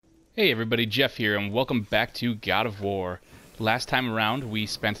Hey everybody, Jeff here, and welcome back to God of War. Last time around, we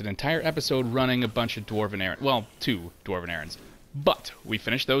spent an entire episode running a bunch of Dwarven errands. Well, 2 Dwarven errands. But we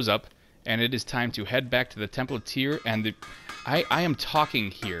finished those up, and it is time to head back to the Temple of Tyr and the... I am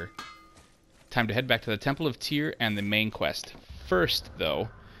talking here. Time to head back to the Temple of Tyr and the main quest. First, though,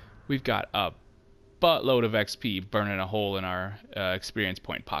 we've got a buttload of XP burning a hole in our experience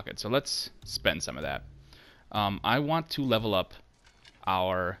point pocket, so let's spend some of that. I want to level up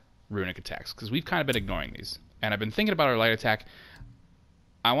our runic attacks, because we've kind of been ignoring these. And I've been thinking about our light attack.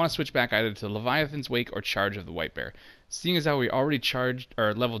 I want to switch back either to Leviathan's Wake or Charge of the White Bear. Seeing as how we already charged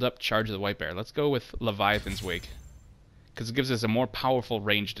or leveled up Charge of the White Bear, let's go with Leviathan's Wake, because it gives us a more powerful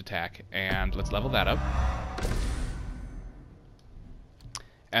ranged attack. And let's level that up.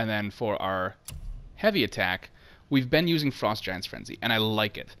 And then for our heavy attack, we've been using Frost Giant's Frenzy, and I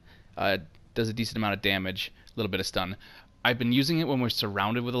like it. It does a decent amount of damage, a little bit of stun. I've been using it when we're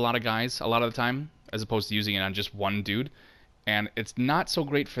surrounded with a lot of guys a lot of the time, as opposed to using it on just one dude. And it's not so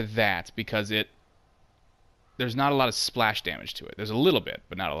great for that, because there's not a lot of splash damage to it. There's a little bit,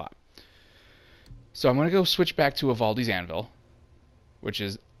 but not a lot. So I'm going to go switch back to Ivaldi's Anvil, which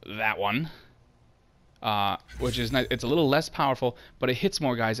is that one. Which is nice. It's a little less powerful, but it hits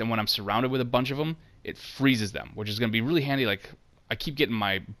more guys, and when I'm surrounded with a bunch of them, it freezes them, which is going to be really handy. Like, I keep getting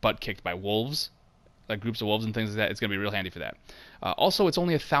my butt kicked by wolves, like groups of wolves and things like that. It's going to be real handy for that. Also, it's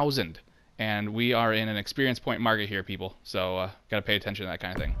only 1,000, and we are in an experience point market here, people, so got to pay attention to that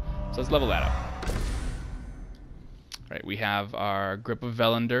kind of thing. So let's level that up. Alright, we have our Grip of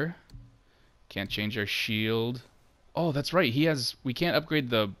Velander. Can't change our shield. Oh, that's right, we can't upgrade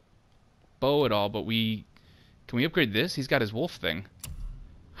the bow at all, but can we upgrade this? He's got his wolf thing.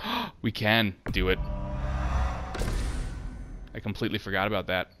 We can do it. I completely forgot about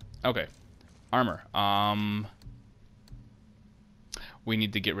that. Okay. Armor. We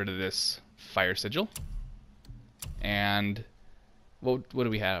need to get rid of this fire sigil. And what do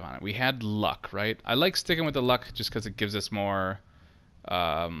we have on it? We had luck, right? I like sticking with the luck just because it gives us more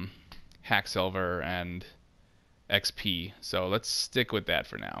hack silver and XP. So let's stick with that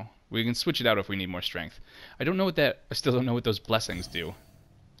for now. We can switch it out if we need more strength. I still don't know what those blessings do.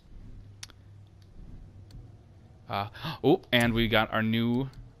 Oh, and we got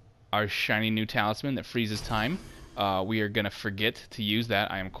our shiny new talisman that freezes time. We are going to forget to use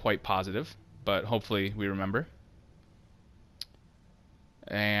that, I am quite positive, but hopefully we remember.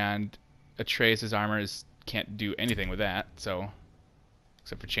 And Atreus' armor can't do anything with that, so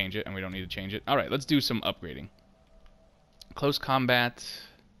except for change it, and we don't need to change it. Alright, let's do some upgrading. Close combat,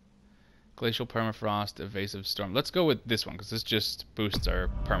 glacial permafrost, evasive storm. Let's go with this one, because this just boosts our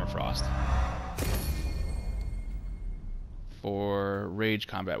permafrost. For rage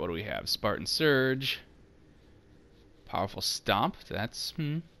combat, what do we have? Spartan Surge. Powerful Stomp. That's...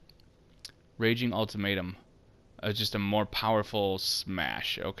 Raging Ultimatum. Just a more powerful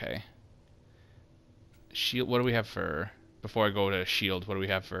smash. Okay. Shield. What do we have for... Before I go to shield, what do we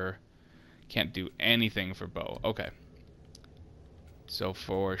have for... Can't do anything for bow. Okay. So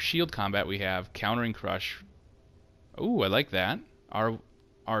for shield combat, we have Countering Crush. Ooh, I like that.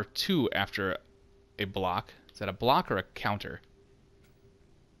 R2 after a block. Is that a block or a counter?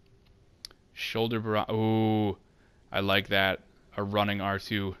 Shoulder barrage. Ooh, I like that. A running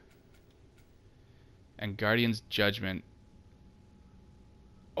R2. And Guardian's Judgment.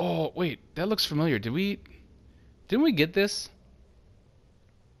 Oh, wait. That looks familiar. Didn't we get this?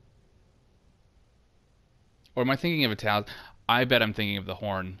 Or am I thinking of a talisman? I bet I'm thinking of the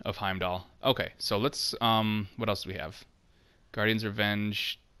Horn of Heimdall. Okay, so let's... what else do we have? Guardian's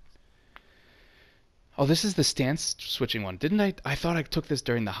Revenge... Oh, this is the stance switching one. Didn't I thought I took this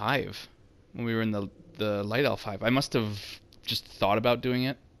during the Hive. When we were in the Light Elf Hive. I must have just thought about doing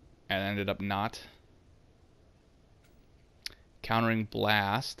it. And ended up not. Countering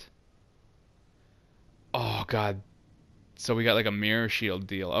Blast. Oh, God. So we got like a mirror shield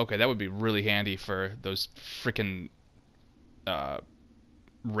deal. Okay, that would be really handy for those freaking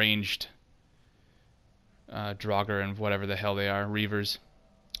ranged Draugr and whatever the hell they are. Reavers.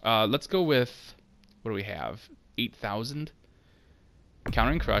 Let's go with... What do we have? 8,000?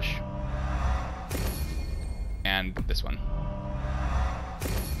 Countering Crush. And this one.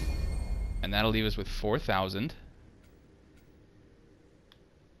 And that'll leave us with 4,000.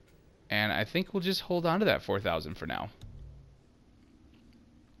 And I think we'll just hold on to that 4,000 for now.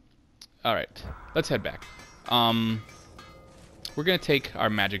 Alright, let's head back. We're going to take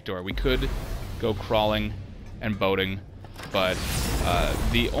our magic door. We could go crawling and boating, but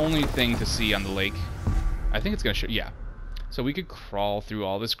the only thing to see on the lake... I think it's going to show... Yeah. So we could crawl through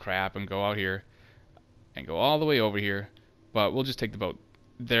all this crap and go out here and go all the way over here, but we'll just take the boat.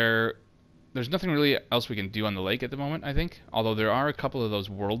 there's nothing really else we can do on the lake at the moment, I think. Although there are a couple of those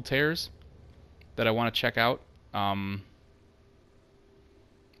world tears that I want to check out. I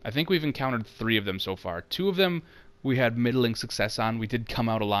think we've encountered 3 of them so far. 2 of them we had middling success on. We did come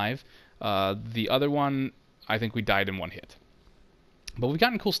out alive. The other one, I think we died in 1 hit. But we've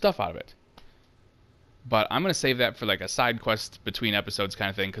gotten cool stuff out of it. But I'm going to save that for like a side quest between episodes kind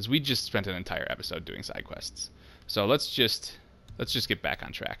of thing, because we just spent an entire episode doing side quests. So let's just get back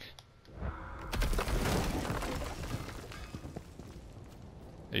on track.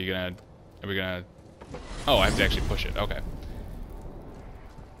 Are we gonna... Oh, I have to actually push it. Okay.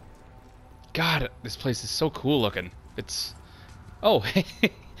 God, this place is so cool looking. It's... Oh,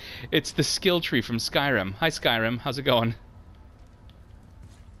 it's the skill tree from Skyrim. Hi, Skyrim. How's it going?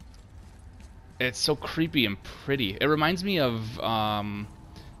 It's so creepy and pretty. It reminds me of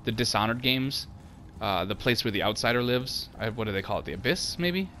the Dishonored games. The place where the Outsider lives. What do they call it? The Abyss,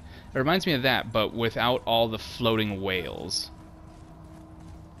 maybe? It reminds me of that, but without all the floating whales.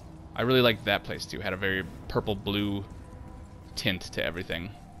 I really liked that place, too. It had a very purple-blue tint to everything.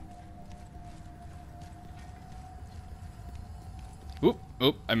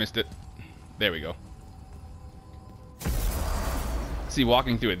 Oop, I missed it. There we go. See,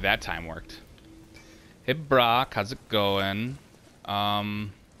 walking through it that time worked. Hey, Brock, how's it going?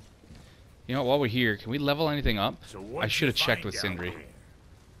 You know, while we're here, can we level anything up? I should have checked with Sindri.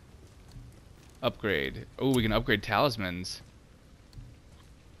 Upgrade. Oh, we can upgrade talismans.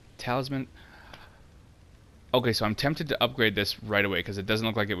 Talisman. Okay, so I'm tempted to upgrade this right away because it doesn't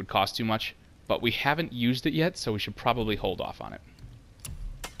look like it would cost too much. But we haven't used it yet, so we should probably hold off on it.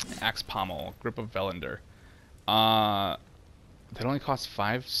 Axe Pommel. Grip of Velander. That only costs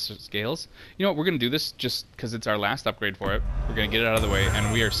 5 scales. You know what? We're going to do this just because it's our last upgrade for it. We're going to get it out of the way,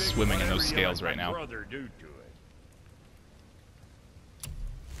 and we are swimming in those scales right now.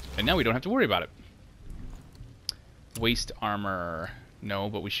 And now we don't have to worry about it. Waist armor. No,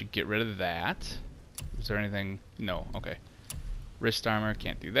 but we should get rid of that. Is there anything? No. Okay. Wrist armor.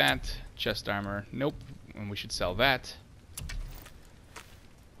 Can't do that. Chest armor. Nope. And we should sell that.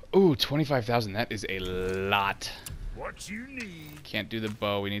 Ooh, 25,000. That is a lot. What you need. Can't do the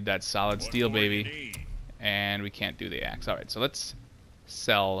bow. We need that solid steel, baby. And we can't do the axe. Alright, so let's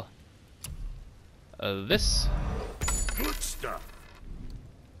sell this. Good stuff.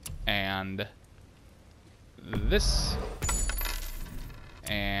 And this.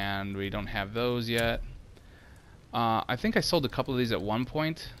 And we don't have those yet. I think I sold a couple of these at one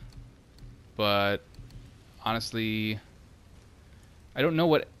point. But honestly, I don't know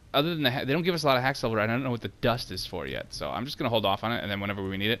what... Other than they don't give us a lot of hack silver, I don't know what the dust is for yet. So I'm just going to hold off on it, and then whenever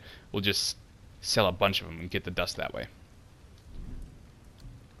we need it, we'll just sell a bunch of them and get the dust that way.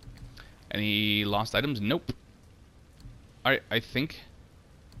 Any lost items? Nope. Alright, I think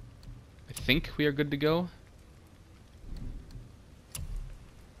we are good to go.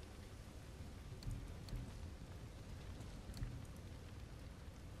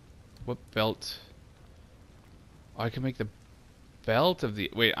 What belt? Oh, I can make the belt of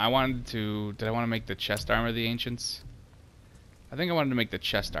the... Wait, I wanted to... Did I want to make the chest armor of the Ancients? I think I wanted to make the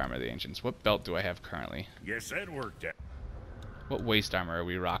chest armor of the Ancients. What belt do I have currently? Yes, that worked out. What waist armor are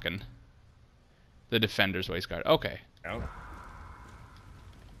we rocking? The Defender's waist guard. Okay. Out.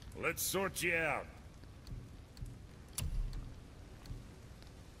 Let's sort you out.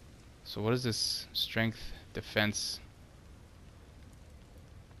 So what is this? Strength, defense...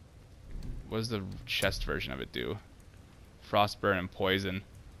 What does the chest version of it do? Frostburn and poison.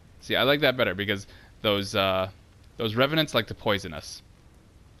 See, I like that better because those revenants like to poison us.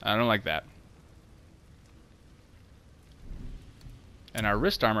 I don't like that. And our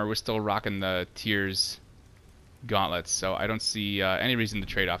wrist armor, we're still rocking the Tears gauntlets, so I don't see any reason to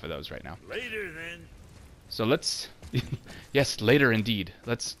trade off of those right now. Later then. So let's... Yes, later indeed.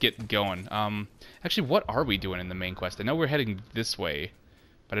 Let's get going. Actually, what are we doing in the main quest? I know we're heading this way,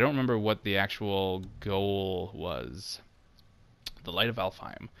 but I don't remember what the actual goal was. The Light of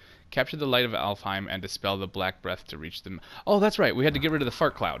Alfheim. Capture the Light of Alfheim and dispel the Black Breath to reach them. Oh, that's right. We had to get rid of the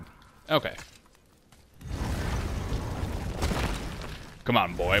fart cloud. Okay. Come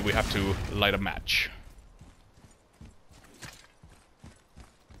on, boy. We have to light a match.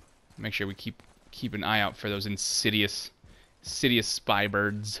 Make sure we keep an eye out for those insidious spy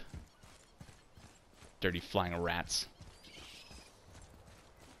birds. Dirty flying rats.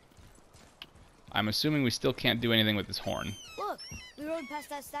 I'm assuming we still can't do anything with this horn. Look, we rode past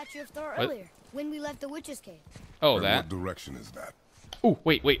that statue of Thor earlier, when we left the Witch's Cave. Oh, And that? what direction is that? Ooh,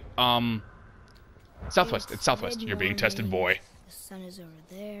 wait. Southwest. It's southwest. You're being tested, boy. The sun is over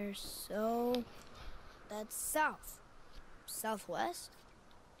there, so... That's south. Southwest?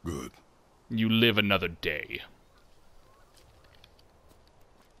 Good. You live another day.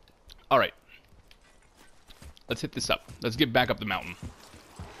 Alright. Let's hit this up. Let's get back up the mountain.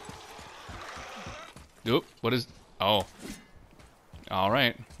 Oop, what is... Oh.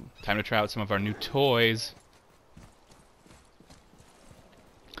 Alright. Time to try out some of our new toys.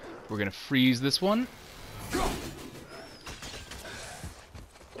 We're gonna freeze this one.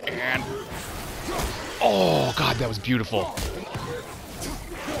 And... Oh, God, that was beautiful.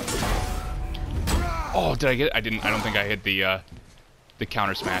 Oh, did I get it? I didn't. I don't think I hit the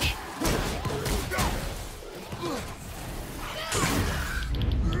counter smash.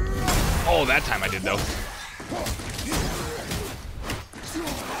 Oh, that time I did, though.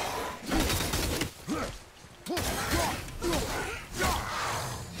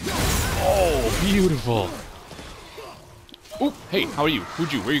 Oh, beautiful. Oh, hey, how are you?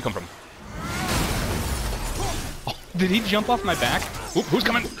 Who'd you? Where you come from? Oh, did he jump off my back? Oop, who's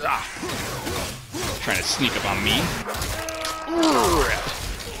coming? Ah. Trying to sneak up on me.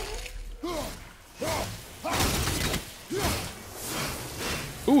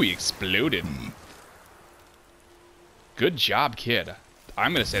 Ooh, he exploded. Good job, kid.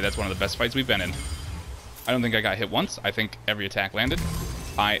 I'm gonna say that's one of the best fights we've been in. I don't think I got hit once. I think every attack landed.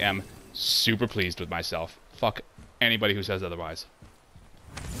 I am super pleased with myself. Fuck anybody who says otherwise.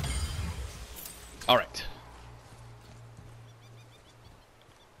 Alright.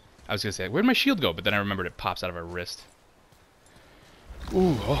 I was gonna say, where'd my shield go? But then I remembered it pops out of our wrist.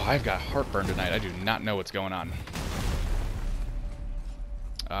 Ooh, oh, I've got heartburn tonight. I do not know what's going on.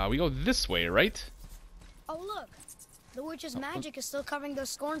 We go this way, right? Oh, look. The witch's magic is still covering those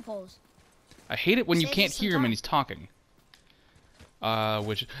scorn poles. I hate it when you Saves can't us some hear him when time. he's talking.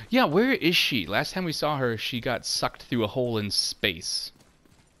 Yeah, where is she? Last time we saw her, she got sucked through a hole in space.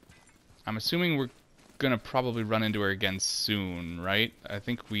 I'm assuming we're gonna probably run into her again soon, right? I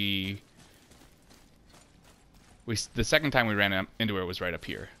think the second time we ran into her was right up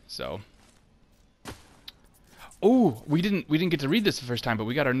here, so. Oh, we didn't get to read this the first time, but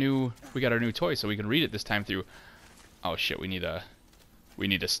we got our new toy, so we can read it this time through. Oh shit, we need a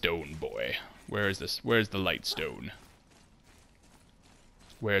stone boy. Where is this? Where's the light stone?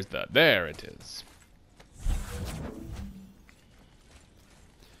 Where's the... There it is.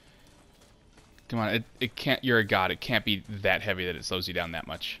 Come on, it can't... You're a god. It can't be that heavy that it slows you down that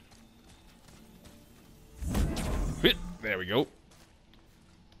much. There we go.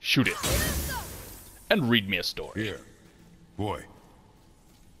 Shoot it. And read me a story. Here. Boy.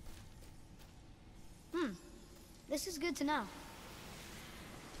 This is good to know.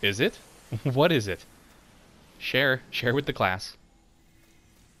 Is it? What is it? Share with the class.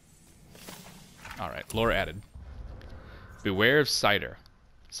 Alright, lore added. Beware of cider.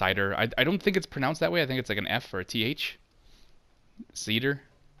 Cider. I don't think it's pronounced that way. I think it's like an F or a TH. Cedar.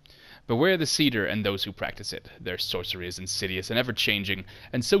 Beware the cedar and those who practice it. Their sorcery is insidious and ever-changing,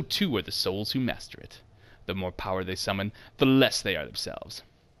 and so too are the souls who master it. The more power they summon, the less they are themselves.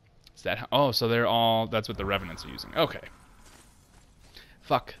 Is that how... Oh, so they're all... That's what the Revenants are using. Okay.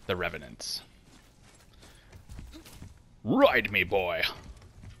 Fuck the Revenants. Ride me, boy.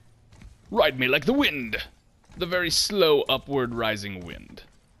 Ride me like the wind. The very slow upward rising wind.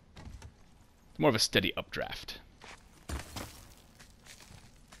 More of a steady updraft.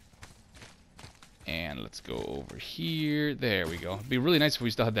 And let's go over here. There we go. It'd be really nice if we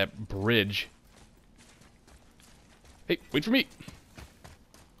still had that bridge. Hey, wait for me.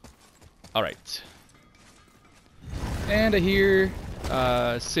 Alright. And I hear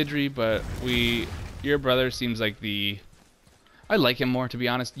Sidri, but your brother seems like the... I like him more, to be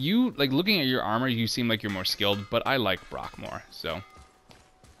honest. You, like, looking at your armor, you seem like you're more skilled, but I like Brock more, so...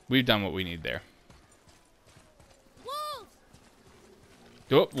 We've done what we need there.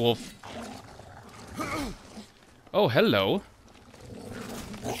 Oh, wolf. Oh, hello.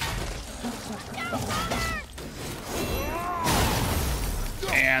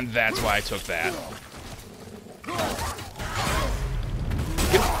 And that's why I took that.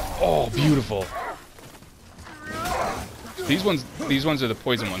 Oh, beautiful. These ones are the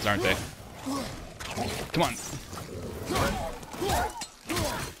poison ones, aren't they? Come on.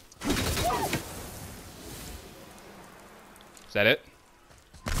 Is that it?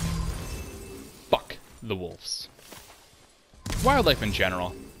 Fuck the wolves. Wildlife in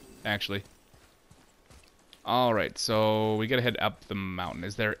general, actually. Alright, so we gotta head up the mountain.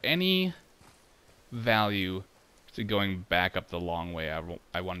 Is there any value to going back up the long way,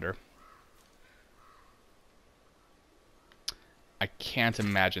 I wonder? I can't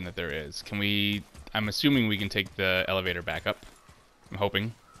imagine that there is. Can we... I'm assuming we can take the elevator back up. I'm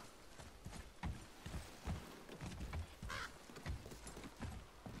hoping.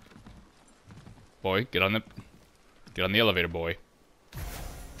 Boy, get on the elevator, boy.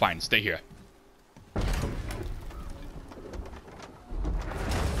 Fine, stay here.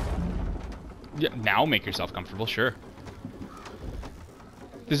 Yeah, now make yourself comfortable, sure.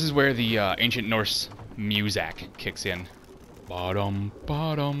 This is where the ancient Norse Muzak kicks in. Bottom,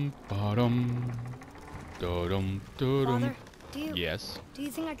 bottom, bottom. Dum, dum. Father, Yes. do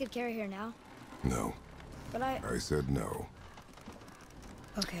you think I could carry her now? No. But I said no.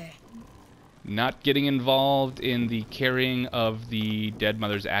 Okay. Not getting involved in the carrying of the dead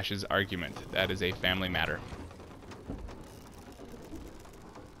mother's ashes argument. That is a family matter.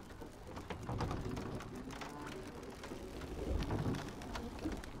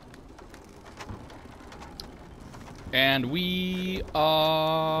 And we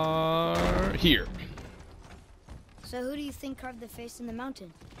are here. So who do you think carved the face in the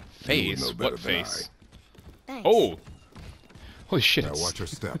mountain? You would Face? know better What than face? Thanks. Oh! Holy shit, Now it's watch your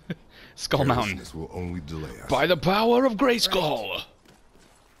step. Skull Mountain. Carelessness will only delay us. By the power of Grayskull!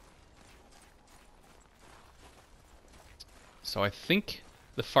 So I think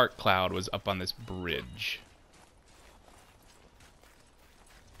the fart cloud was up on this bridge.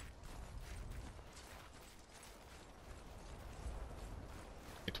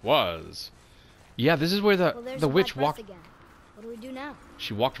 It was. Yeah, this is where Well, there's the Black witch Breath walked. again. What do we do now?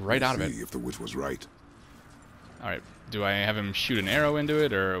 She walked right out of it. See if the witch was right. All right. Do I have him shoot an arrow into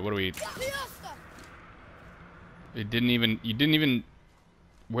it, or what do we? It didn't even. You didn't even.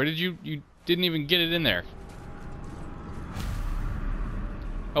 Where did you? You didn't even get it in there.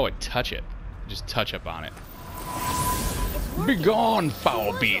 Oh, I touch it. Just touch up on it. Begone,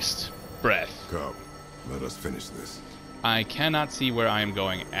 foul beast! Breath. Come, let us finish this. I cannot see where I am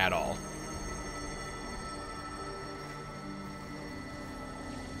going at all.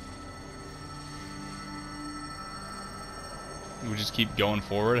 We just keep going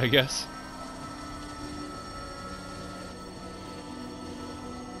forward, I guess.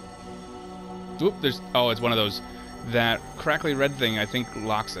 Oop, there's... Oh, it's one of those... That crackly red thing, I think,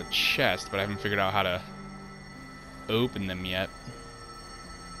 locks a chest, but I haven't figured out how to open them yet.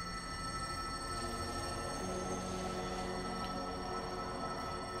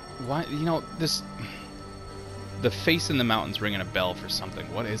 Why, you know, this... The face in the mountain's ringing a bell for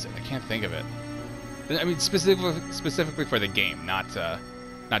something. What is it? I can't think of it. I mean, specifically for the game, not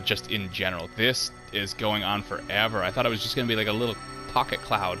just in general. This is going on forever. I thought it was just going to be like a little pocket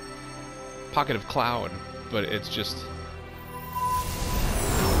of cloud, but it's just...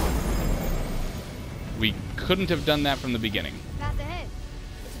 We couldn't have done that from the beginning. Path ahead.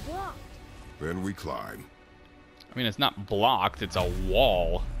 It's blocked. Then we climb. I mean, it's not blocked, it's a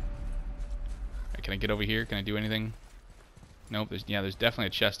wall. Right, can I get over here? Can I do anything? Nope, there's definitely a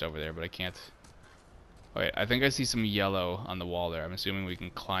chest over there, but I can't... Wait, I think I see some yellow on the wall there. I'm assuming we can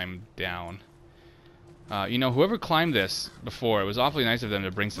climb down. You know, whoever climbed this before, it was awfully nice of them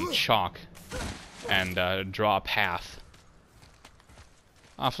to bring some chalk and draw a path.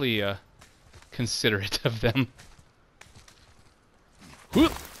 Awfully considerate of them.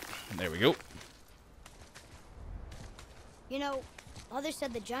 Whoop! There we go. You know, Mother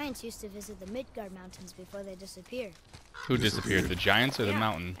said the giants used to visit the Midgard Mountains before they disappeared. Who disappeared? The giants or the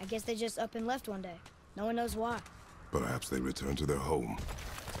mountain? I guess they just up and left one day. No one knows why. Perhaps they return to their home.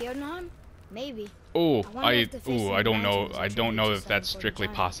 Jotunheim? Maybe. Oh, I don't know. mountains I are don't know trying to if that's decide for the strictly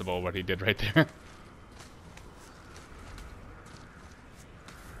giants. possible what he did right there.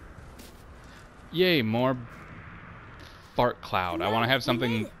 Yay, more fart cloud. I want to have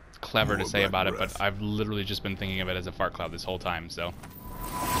something clever to More say black about it, breath. but I've literally just been thinking of it as a fart cloud this whole time, so.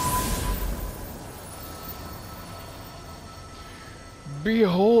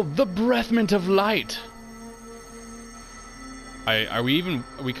 Behold the breathment of light.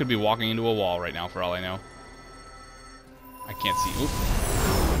 We could be walking into a wall right now for all I know. I can't see. Oop.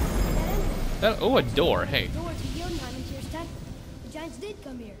 Oh, a door. Hey. Door to Jotunheim and Tyr's temple. The giants did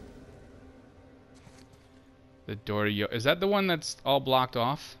come here. The door to is that the one that's all blocked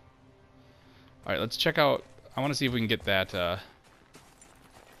off? Alright, let's check out. I want to see if we can get that.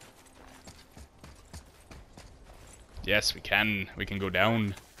 Yes, we can. We can go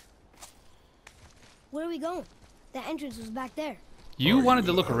down. Where are we going? The entrance was back there. You Are wanted you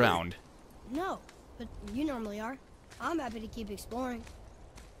to in a look hurry? around. No, but you normally are. I'm happy to keep exploring.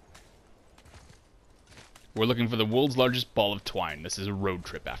 We're looking for the world's largest ball of twine. This is a road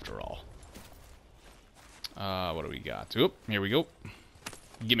trip after all. What do we got? Oop, here we go.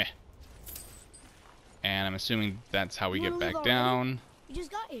 Gimme. And I'm assuming that's how we You get wanna leave back already? down. We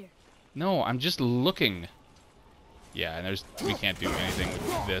just got here. No, I'm just looking. Yeah, and we can't do anything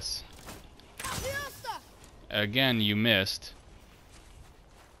with this. Again, you missed.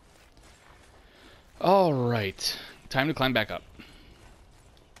 All right, time to climb back up.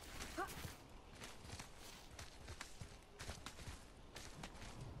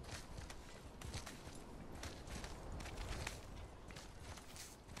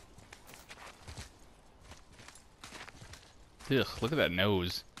 Ugh, look at that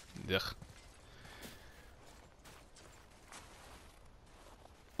nose. Ugh.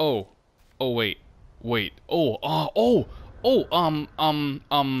 Oh. Oh, wait. Wait. Oh,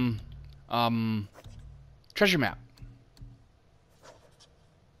 treasure map.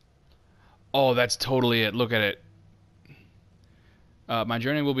 Oh, that's totally it. Look at it. My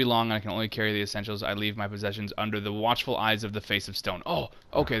journey will be long, and I can only carry the essentials. I leave my possessions under the watchful eyes of the face of stone. Oh,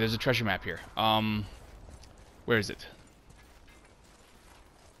 okay, there's a treasure map here. Where is it?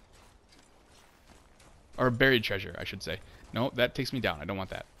 Or buried treasure, I should say. No, that takes me down. I don't want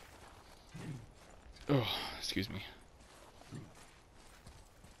that. Oh, excuse me.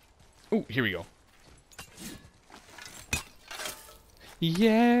 Oh, here we go.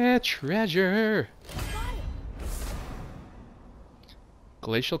 Yeah, treasure.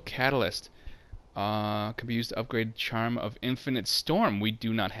 Glacial Catalyst. Could be used to upgrade Charm of Infinite Storm. We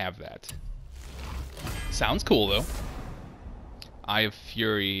do not have that. Sounds cool, though. Eye of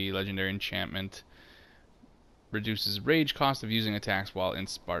Fury. Legendary enchantment. Reduces rage cost of using attacks while in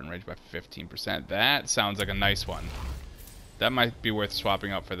Spartan Rage by 15%. That sounds like a nice one. That might be worth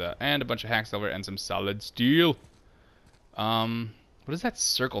swapping out for the... And a bunch of hack silver and some solid steel. What is that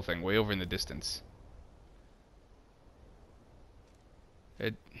circle thing way over in the distance?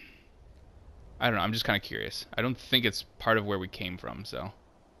 I don't know. I'm just kind of curious. I don't think it's part of where we came from, so...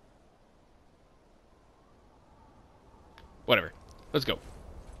 Whatever. Let's go.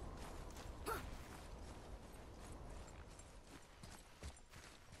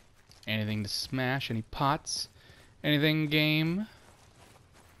 Anything to smash? Any pots? Anything, game?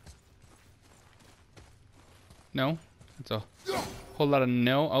 No? That's a whole lot of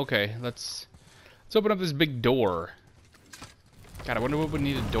no. Okay, let's open up this big door. God, I wonder what would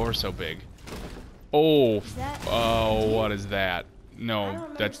need a door so big. Oh, oh, what is that? No,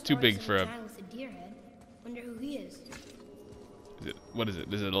 that's too big for a... With a deer head. Wonder who he is. What is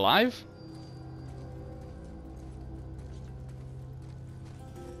it? Is it alive?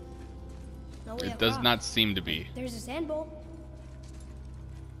 No way It does across. not seem to be. There's a sand bowl.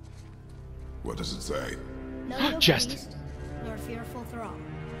 What does it say? No Chest. beast, nor fearful thrall,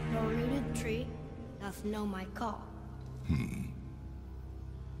 nor rooted tree, doth know my call.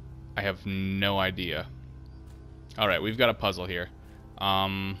 I have no idea. Alright, we've got a puzzle here.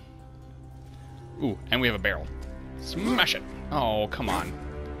 Ooh, and we have a barrel. Smash it! Oh, come on.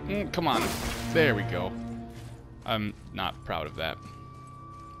 Come on. There we go. I'm not proud of that.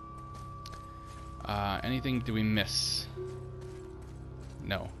 Anything do we miss?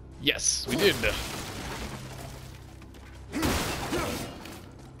 No. Yes, we did!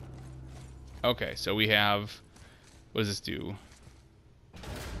 Okay, so we have... What does this do?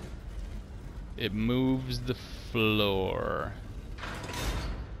 It moves the floor.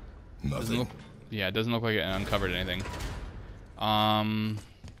 Doesn't Nothing. look, yeah, it doesn't look like it uncovered anything. Well,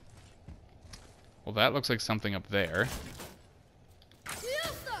 that looks like something up there.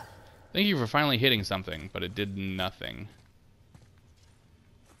 Thank you for finally hitting something, but it did nothing.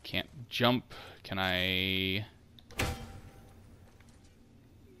 Can't jump. Can I...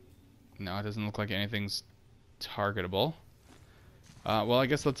 No, it doesn't look like anything's targetable. Well, I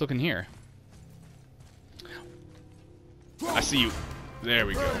guess let's look in here. I see you. There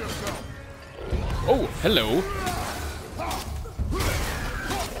we go. Oh, hello.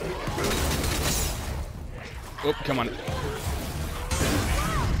 Oh, come on.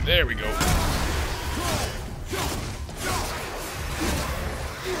 There we go.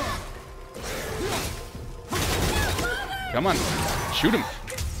 Come on. Shoot him.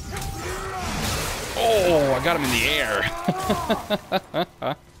 Oh, I got him in the air.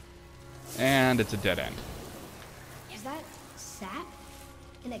 And it's a dead end. Is that sap?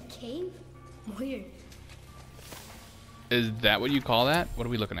 In a cave? Weird. Is that what you call that? What are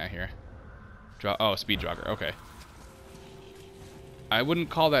we looking at here? Oh, speed jogger. Okay. I wouldn't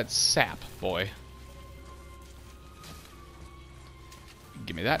call that sap, boy.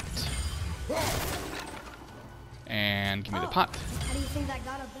 Give me that. And give me the pot. How do you think that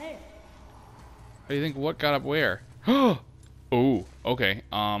got up there? How do you think what got up where? Oh, okay.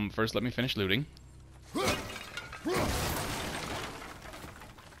 First let me finish looting.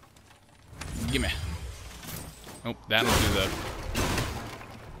 Gimme. Nope, that'll do the...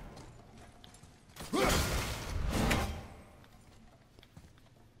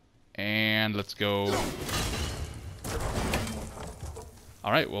 And let's go...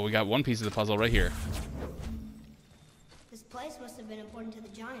 Alright, well we got one piece of the puzzle right here. been important to the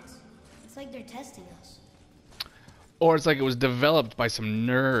Giants. It's like they're testing us. Or it's like it was developed by some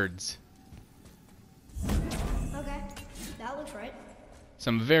nerds. Okay, that looks right.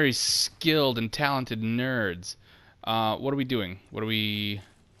 Some very skilled and talented nerds. What are we doing? What do we...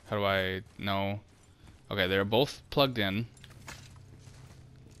 How do I... No. Okay, they're both plugged in.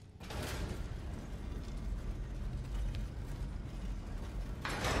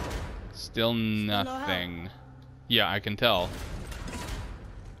 Still nothing. Yeah, I can tell.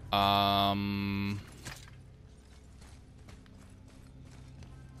 Well,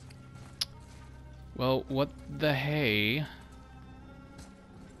 what the hey?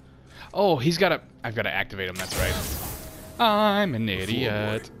 Oh, he's got to... I've got to activate him, that's right. I'm an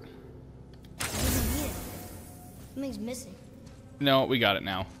idiot. Something's missing. No, we got it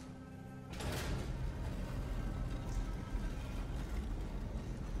now.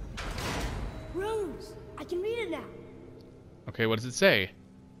 Rose! I can read it now. Okay, what does it say?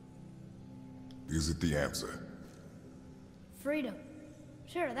 Is it the answer? Freedom.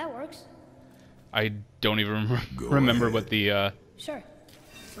 Sure, that works. I don't even Go remember ahead. what the Sure.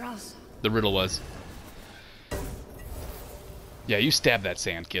 Rouse. riddle was. Yeah, you stab that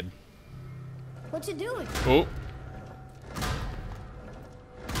sand, kid. What's it doing? Oh.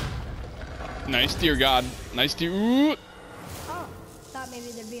 Nice, dear God. Nice, dear... Ooh. Oh, thought maybe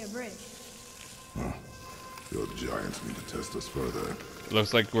there'd be a bridge. Your giants need to test us further.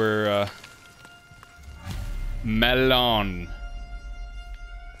 Looks like we're, Melon.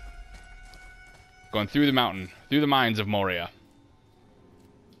 Going through the mountain. Through the mines of Moria.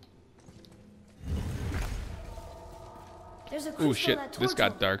 There's a Ooh, crystal shit. that This torch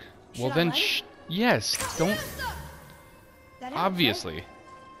got will- dark. Should Well, I then, light it? yes. Don't... That helps, Obviously.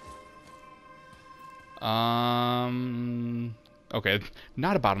 Okay.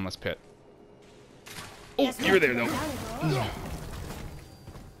 Not a bottomless pit. Oh, Yes, you're there, go though. down and go up.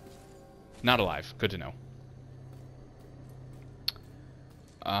 Not alive. Good to know.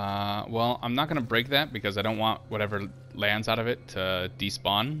 Well, I'm not gonna break that because I don't want whatever lands out of it to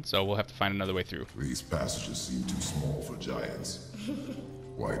despawn, so we'll have to find another way through. These passages seem too small for giants.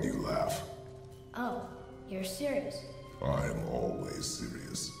 Why do you laugh? Oh, you're serious. I am always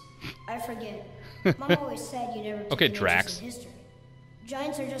serious. I forget. Mom always said you never took Okay, an interest Drax. in history.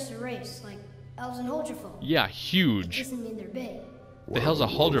 Giants are just a race, like elves and Holgerfolk. Yeah, huge. Doesn't mean they're big. The hell's a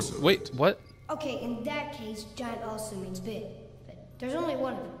Huldra? Wait, what? Okay, in that case, giant also means big. But there's only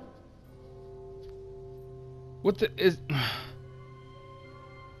one of them. What the is?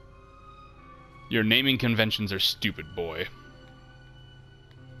 Your naming conventions are stupid, boy.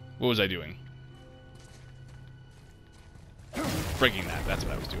 What was I doing? Breaking that. That's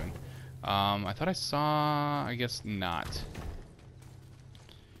what I was doing. I thought I saw... I guess not.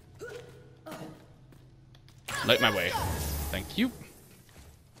 Light my way. Thank you.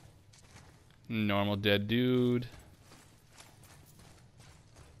 Normal dead dude.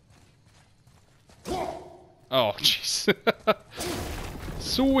 Oh, jeez.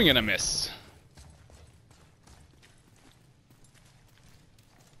 Swing and a miss.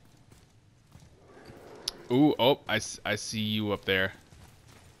 Ooh, oh, I see you up there.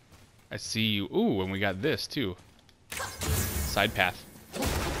 I see you. Ooh, and we got this, too. Side path.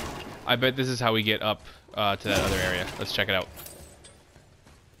 I bet this is how we get up to that other area. Let's check it out.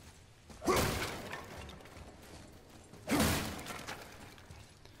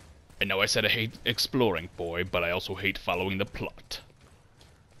 I know I said I hate exploring, boy, but I also hate following the plot.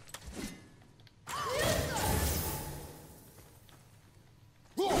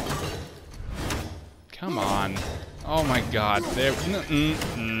 Come on. Oh my god. There.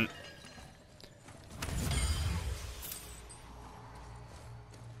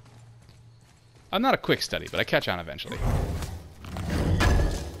 I'm not a quick study, but I catch on eventually.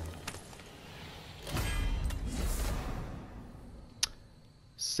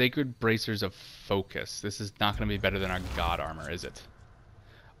 Sacred Bracers of Focus. This is not going to be better than our God Armor, is it?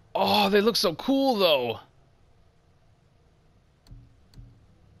 Oh, they look so cool, though!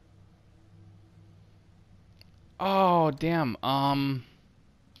 Oh, damn.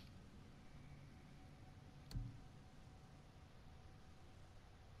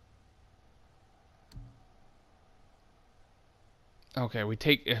 Okay, we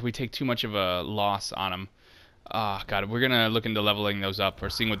take too much of a loss on them. Ah, God, we're gonna look into leveling those up or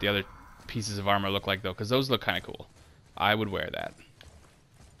seeing what the other pieces of armor look like, though, because those look kind of cool. I would wear that.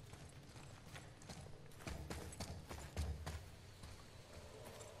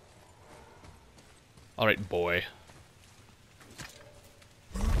 All right, boy.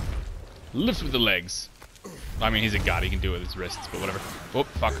 Lift with the legs. I mean, he's a god. He can do it with his wrists, but whatever. Oh,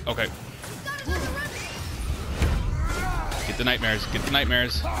 fuck. Okay. Get the nightmares. Get the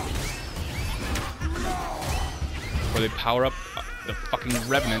nightmares. Where they power up the fucking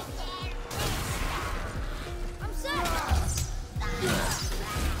Revenant. I'm set.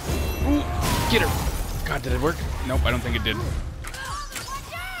 Ooh, get her. God, did it work? Nope, I don't think it did.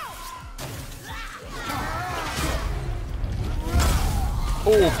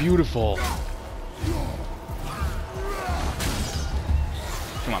 Oh, beautiful.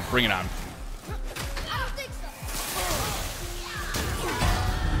 Come on, bring it on. I don't think so.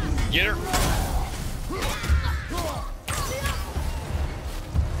 Get her.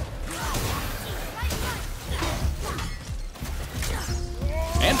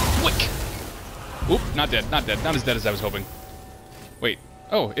 And flick. Oop, not dead, not dead. Not as dead as I was hoping. Wait.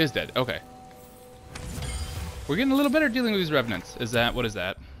 Oh, is dead. Okay. We're getting a little better dealing with these revenants. Is that, what is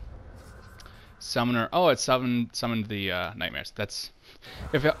that? Summoner. Oh, it's summoned the nightmares. That's,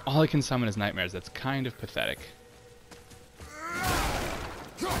 if all I can summon is nightmares, that's kind of pathetic.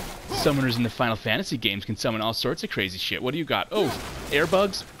 Summoners in the Final Fantasy games can summon all sorts of crazy shit. What do you got? Oh, air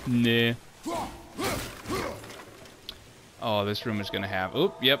bugs? Nah. Oh, this room is gonna have,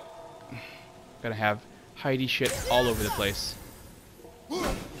 oop, yep. Gonna have Heidi shit all over the place.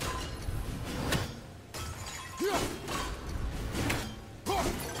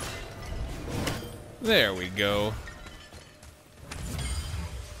 There we go.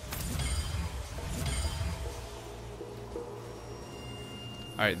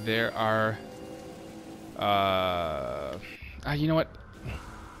 Alright, there are... you know what?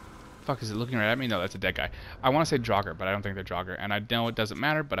 Fuck, is it looking right at me? No, that's a dead guy. I want to say Draugr, but I don't think they're Draugr. And I know it doesn't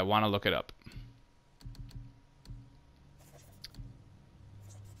matter, but I want to look it up.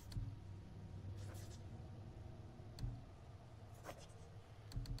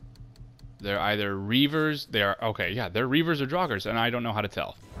 They're either Reavers, okay, yeah, they're Reavers or Draugrs, and I don't know how to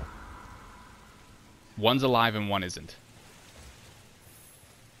tell. One's alive and one isn't.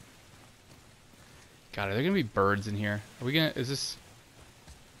 God, are there gonna be birds in here? Are we gonna, is this...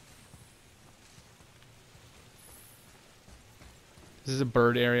 This is a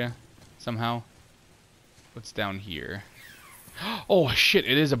bird area, somehow. What's down here? Oh, shit,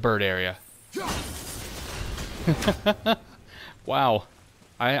 it is a bird area. Wow.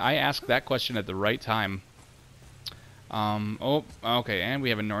 I asked that question at the right time. Oh, okay, and we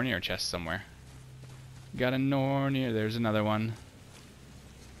have a Nornir chest somewhere. Got a Nornir, there's another one.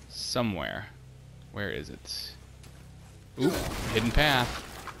 Somewhere. Where is it? Oop, hidden path.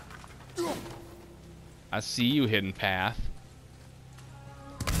 I see you, hidden path.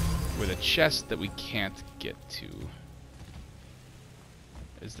 With a chest that we can't get to.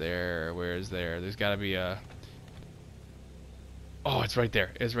 Is there, where is there? There's gotta be a... Oh, it's right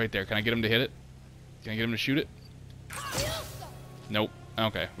there. It's right there. Can I get him to hit it? Can I get him to shoot it? Nope.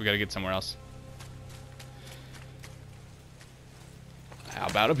 Okay, we gotta get somewhere else. How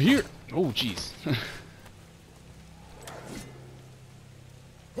about up here? Oh, jeez.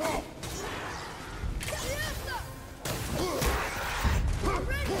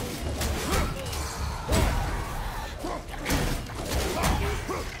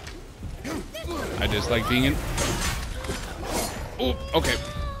 I just like being in... Oh, okay.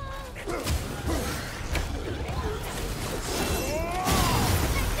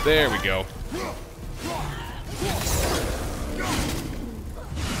 There we go.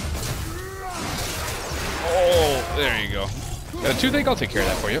 Oh, there you go. Got a toothache? I'll take care of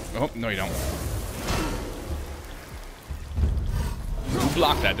that for you. Oh, no you don't. Who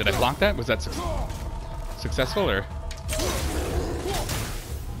blocked that? Did I block that? Was that successful or?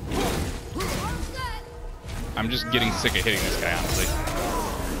 I'm just getting sick of hitting this guy, honestly.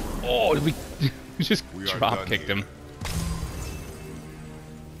 Oh, we just drop kicked him.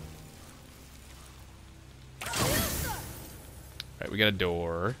 Right, we got a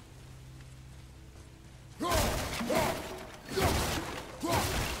door.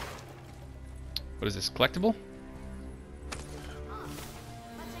 What is this, collectible?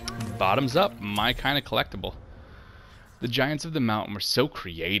 Bottoms up, my kind of collectible. The giants of the mountain were so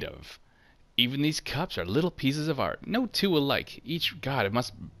creative. Even these cups are little pieces of art. No two alike. Each, God, it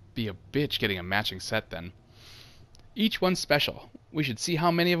must be a bitch getting a matching set then. Each one's special. We should see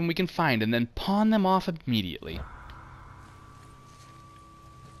how many of them we can find and then pawn them off immediately.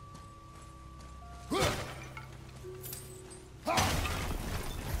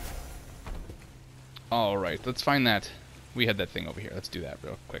 Alright, let's find that. We had that thing over here. Let's do that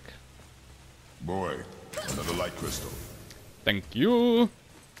real quick. Boy, another light crystal. Thank you.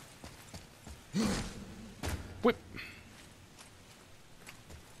 Whip.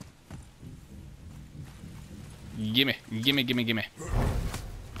 Gimme, gimme, gimme, gimme.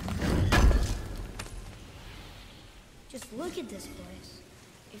 Just look at this place.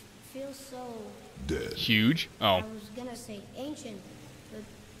 It feels so... Dead. Huge. I Oh. was gonna say ancient,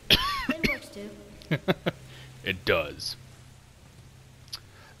 but it works too. It does.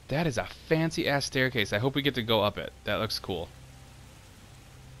 That is a fancy ass staircase. I hope we get to go up it. That looks cool.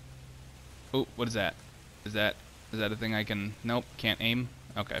 Oh, what is that? Is that a thing I can... Nope, can't aim?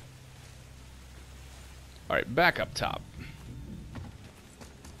 Okay. Alright, back up top.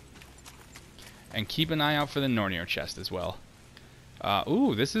 And keep an eye out for the Nornir chest as well.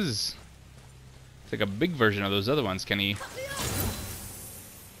 Ooh, this is... It's like a big version of those other ones. Can he...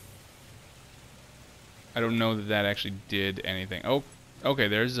 I don't know that that actually did anything. Oh, okay,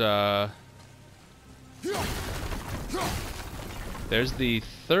 there's the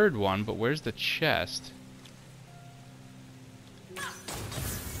third one, but where's the chest?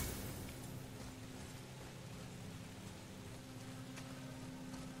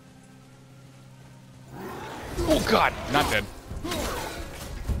 Oh god, not dead.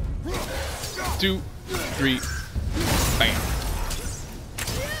 2, 3, bam.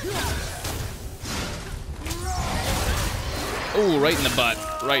 Oh, right in the butt.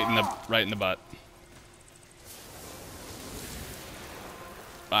 Right in the butt. Right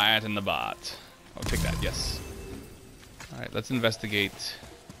in the butt. I'll take that, yes. Alright, let's investigate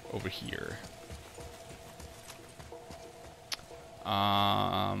over here.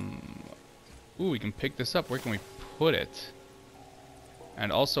 Ooh, we can pick this up. Where can we put it?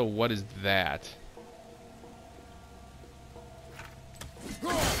 And also, what is that?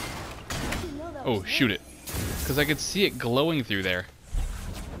 Oh, shoot it. Because I could see it glowing through there.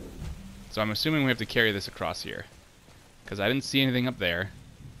 So I'm assuming we have to carry this across here. Because I didn't see anything up there.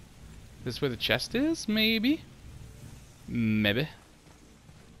 This where the chest is? Maybe? Maybe.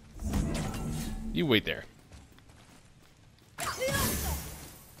 You wait there.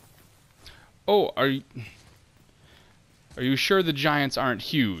 Oh, are you sure the giants aren't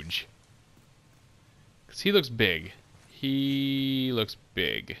huge? Because he looks big. He looks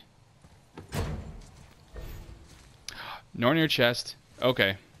big. Nornir chest.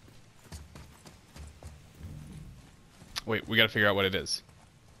 Okay. Wait, we gotta figure out what it is.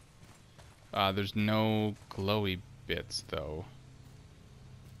 There's no glowy bits, though.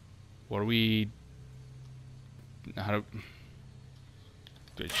 What do we... How do...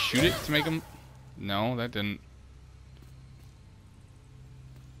 Do I shoot it to make them... No, that didn't...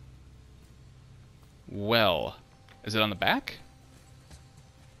 Well... Is it on the back?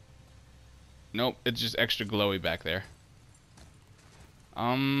 Nope, it's just extra glowy back there.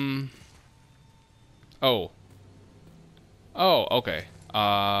 Oh. Oh, okay.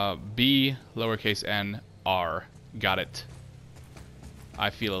 B, lowercase n, R. Got it. I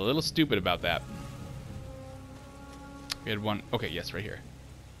feel a little stupid about that. We had one... Okay, yes, right here.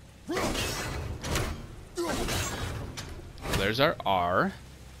 There's our R.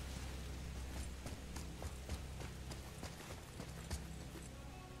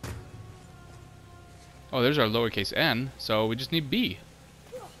 Oh, there's our lowercase n, so we just need B.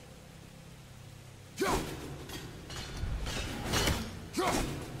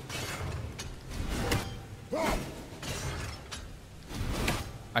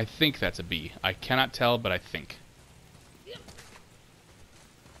 I think that's a B. I cannot tell, but I think.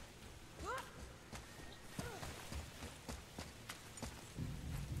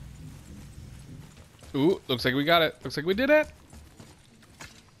 Ooh, looks like we got it. Looks like we did it.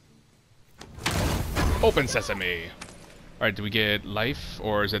 Open sesame. Alright, do we get life,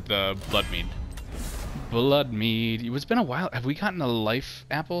 or is it the blood mead? Blood mead. It's been a while. Have we gotten a life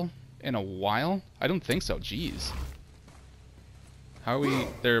apple in a while? I don't think so. Jeez. How are we...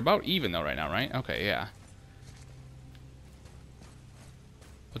 They're about even, though, right now, right? Okay, yeah.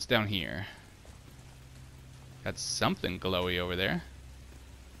 What's down here? Got something glowy over there.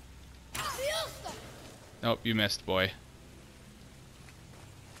 Nope, you missed, boy.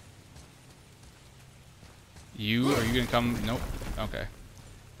 Are you gonna come? Nope. Okay.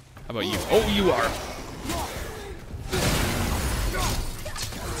 How about you? Oh, you are!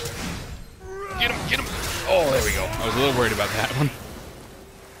 Get him! Get him! Oh, there we go. I was a little worried about that one.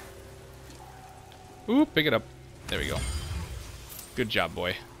 Ooh, pick it up. There we go. Good job,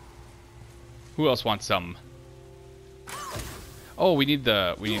 boy. Who else wants some? Oh, we need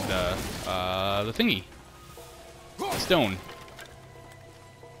the thingy. The stone.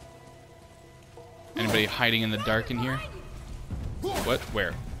 Anybody hiding in the dark in here? What?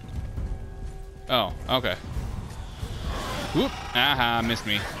 Where? Oh, okay. Whoop! Aha, missed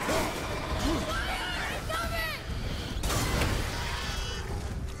me.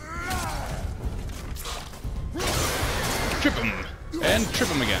 Trip him! And trip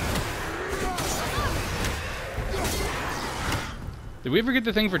him again. Did we ever get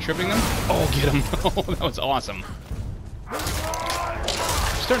the thing for tripping them? Oh, get him. Oh, that was awesome.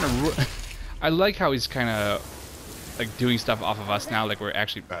 Starting to... I like how he's kind of like doing stuff off of us now, like we're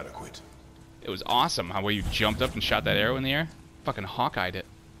actually... Adequate. It was awesome how you jumped up and shot that arrow in the air. Fucking Hawkeyed it.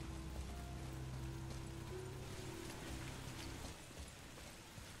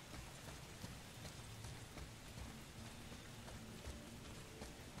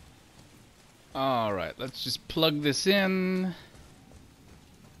 Alright, let's just plug this in.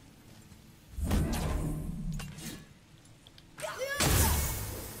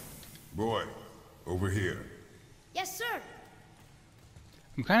 Boy, over here. Yes, sir.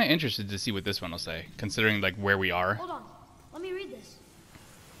 I'm kind of interested to see what this one will say, considering like where we are. Hold on. Let me read this.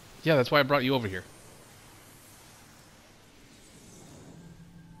 Yeah, that's why I brought you over here.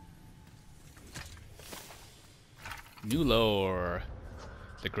 New lore.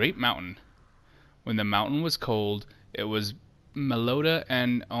 The Great Mountain. When the mountain was cold, it was Meloda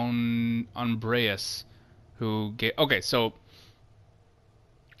and Umbreus who gave... Okay, so...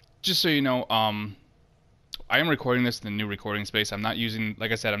 Just so you know, I am recording this in the new recording space. I'm not using...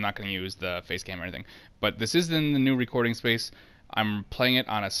 Like I said, I'm not going to use the face cam or anything. But this is in the new recording space. I'm playing it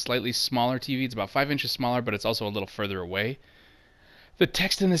on a slightly smaller TV. It's about 5 inches smaller, but it's also a little further away. The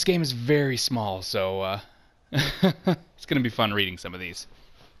text in this game is very small, so... it's going to be fun reading some of these.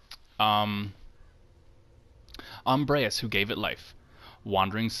 Umbreus, who gave it life.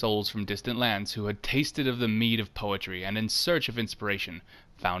 Wandering souls from distant lands who had tasted of the mead of poetry and in search of inspiration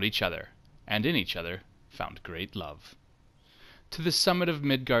found each other, and in each other found great love. To the summit of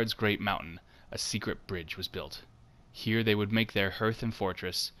Midgard's great mountain, a secret bridge was built. Here they would make their hearth and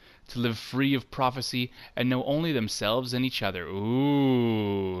fortress, to live free of prophecy and know only themselves and each other.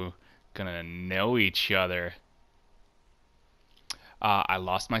 Ooh, gonna know each other. I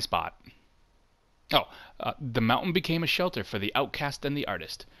lost my spot. The mountain became a shelter for the outcast and the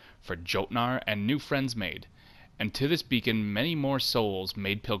artist, for Jotnar and new friends made, and to this beacon many more souls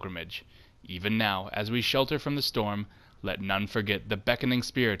made pilgrimage. Even now, as we shelter from the storm, let none forget the beckoning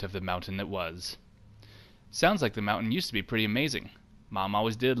spirit of the mountain that was. Sounds like the mountain used to be pretty amazing. Mom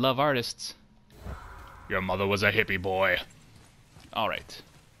always did love artists. Your mother was a hippie boy. Alright.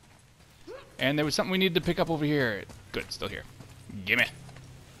 And there was something we needed to pick up over here. Good, still here. Gimme.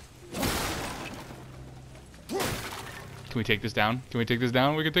 Can we take this down? Can we take this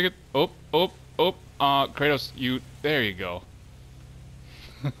down? We can take it. Oh. Kratos, you... There you go.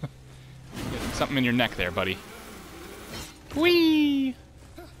 Something in your neck there, buddy. Whee!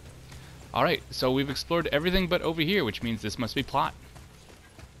 Alright, so we've explored everything but over here, which means this must be plot.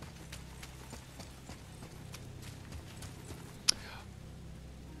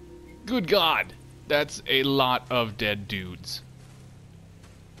 Good God! That's a lot of dead dudes.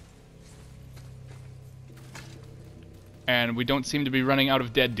 And we don't seem to be running out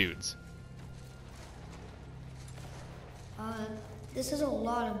of dead dudes. This is a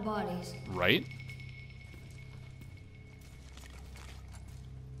lot of bodies. Right?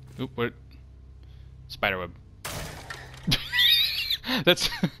 Oop, what? Spiderweb. that's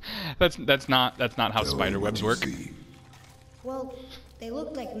not how spiderwebs work. See. Well, they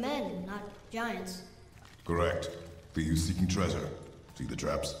look like men, not giants. Correct. For you seeking treasure. See the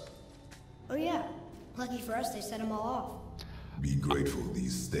traps? Oh yeah. Lucky for us, they set them all off. Be grateful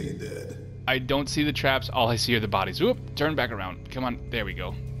these stay dead. I don't see the traps. All I see are the bodies. Oop, turn back around. Come on, there we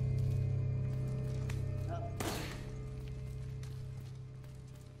go.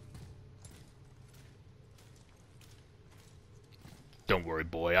 Don't worry,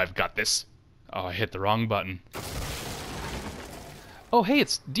 boy. I've got this. Oh, I hit the wrong button. Oh, hey,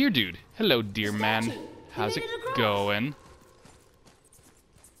 it's Deer Dude. Hello, Deer Man. How's it going?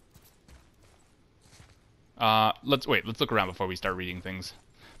 Let's look around before we start reading things.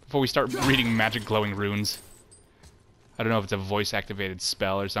 Before we start reading magic glowing runes. I don't know if it's a voice-activated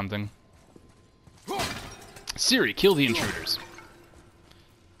spell or something. Siri, kill the intruders.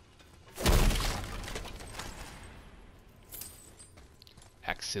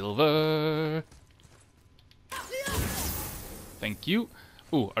 Hacksilver. Thank you.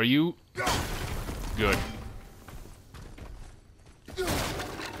 Ooh, are you... Good.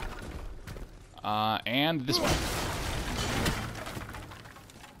 And this one.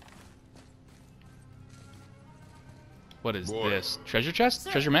 What is this? Treasure chest?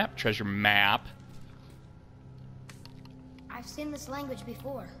 Sir. Treasure map? Treasure map. I've seen this language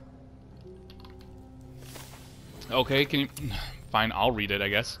before. Okay, can you... Fine, I'll read it, I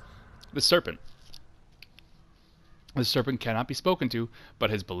guess. The serpent. The serpent cannot be spoken to, but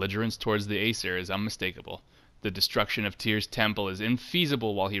his belligerence towards the Aesir is unmistakable. The destruction of Tyr's temple is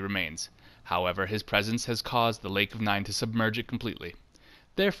infeasible while he remains. However, his presence has caused the Lake of Nine to submerge it completely.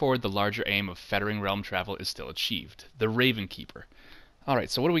 Therefore, the larger aim of fettering realm travel is still achieved. The Raven Keeper. Alright,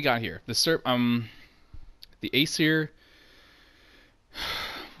 so what do we got here? The Aesir...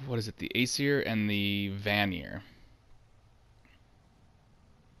 What is it? The Aesir and the Vanir.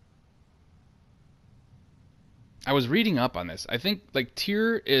 I was reading up on this. I think, like,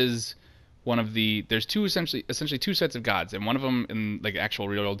 Tyr is one of the... There's essentially two sets of gods, and one of them, in, like, actual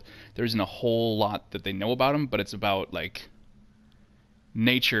real world, there isn't a whole lot that they know about him, but it's about, like,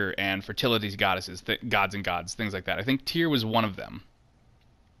 nature and fertility goddesses, gods and gods, things like that. I think Tyr was one of them.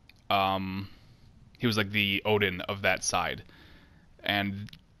 He was, like, the Odin of that side.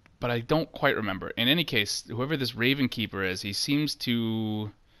 But I don't quite remember. In any case, whoever this Raven Keeper is, he seems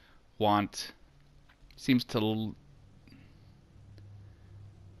to want...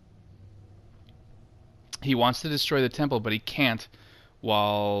 He wants to destroy the temple, but he can't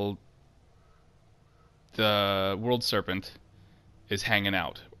while the World Serpent is hanging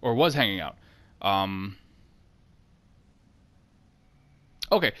out. Or was hanging out.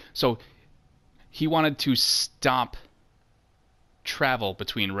 Okay, so he wanted to stop travel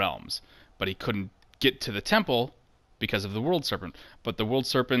between realms, but he couldn't get to the temple because of the World Serpent. But the World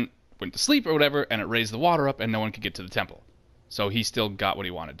Serpent went to sleep or whatever, and it raised the water up, and no one could get to the temple. So he still got what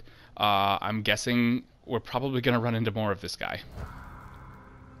he wanted. I'm guessing we're probably going to run into more of this guy.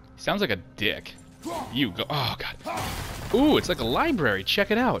 He sounds like a dick. You go... Oh, God. Ooh, it's like a library.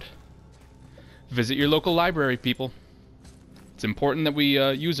 Check it out. Visit your local library, people. It's important that we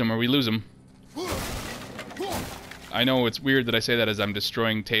use them or we lose them. I know it's weird that I say that as I'm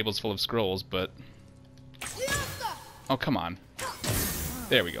destroying tables full of scrolls, but... Oh, come on.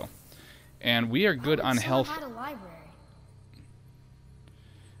 There we go. And we are good on health. Had a library.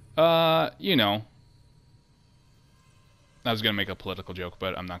 You know. I was gonna make a political joke,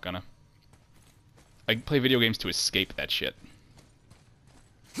 but I'm not gonna. I play video games to escape that shit.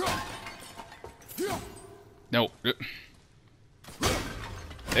 No.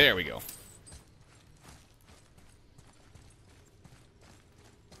 There we go.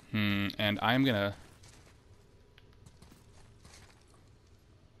 And I'm gonna...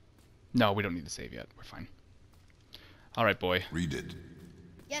 No, we don't need to save yet. We're fine. Alright, boy. Read it.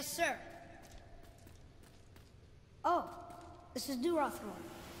 Yes, sir. Oh, this is Durothron,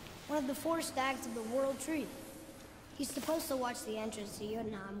 one of the 4 stags of the World Tree. He's supposed to watch the entrance to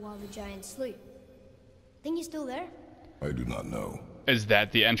Jotunheim while the giants sleep. Think he's still there? I do not know. Is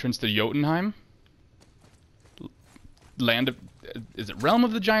that the entrance to Jotunheim? Land of... Is it Realm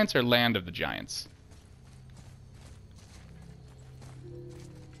of the Giants or Land of the Giants?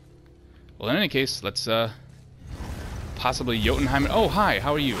 Well, in any case, let's, possibly Jotunheim... Oh, hi,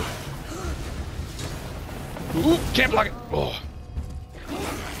 how are you? Ooh, can't block it! Oh.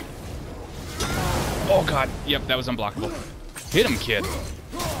 Oh, God. Yep, that was unblockable. Hit him, kid.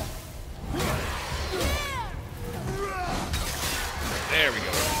 There we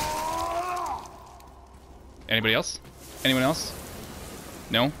go. Anybody else? Anyone else?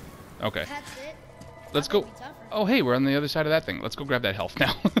 No? Okay. That's it. Let's go. Oh, hey, we're on the other side of that thing. Let's go grab that health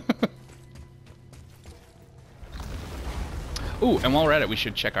now. Ooh, and while we're at it, we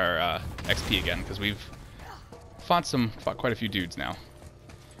should check our XP again, because we've fought quite a few dudes now.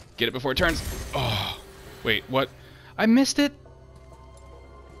 Get it before it turns. Oh, wait, what? I missed it?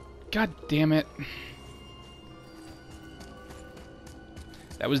 God damn it.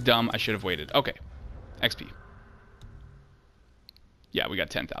 That was dumb. I should have waited. Okay. XP. Yeah, we got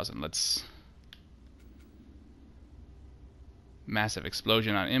 10,000. Let's... Massive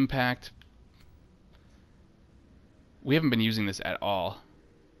explosion on impact. We haven't been using this at all.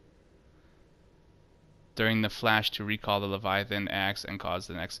 During the flash to recall the Leviathan axe and cause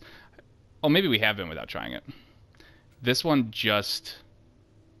the next... Oh, maybe we have been without trying it. This one just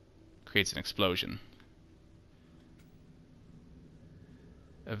creates an explosion.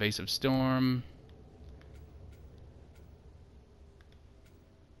 Evasive storm.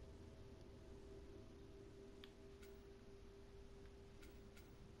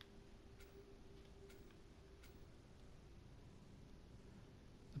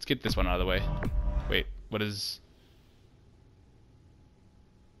 Let's get this one out of the way. Wait, what is...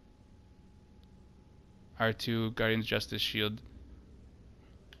 R2, Guardian's Justice, Shield.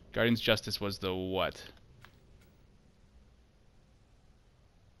 Guardian's Justice was the what?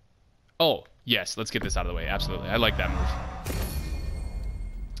 Oh, yes, let's get this out of the way. Absolutely. I like that move.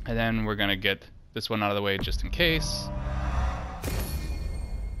 And then we're going to get this one out of the way just in case.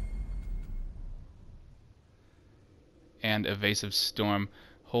 And Evasive Storm.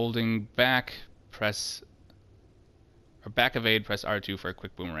 Holding back, press... Or back evade, press R2 for a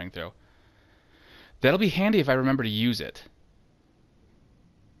quick boomerang throw. That'll be handy if I remember to use it.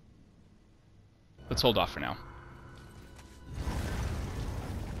 Let's hold off for now.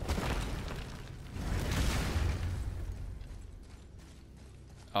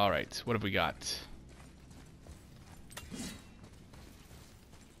 Alright, what have we got?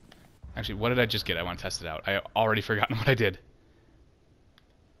 Actually, what did I just get? I want to test it out. I already forgotten what I did.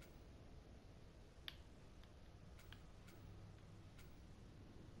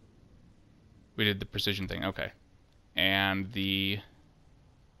 We did the precision thing, okay. And the...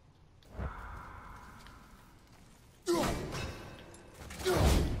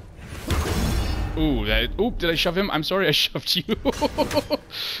 Ooh, that... Oop, did I shove him? I'm sorry I shoved you.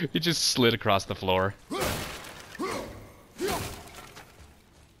 He just slid across the floor.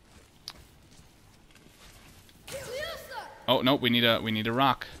 Oh, no, we need a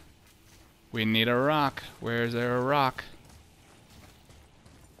rock. We need a rock. Where's there a rock?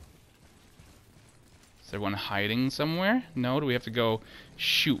 Is there one hiding somewhere? No, do we have to go...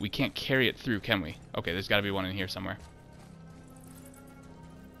 Shoot, we can't carry it through, can we? Okay, there's got to be one in here somewhere.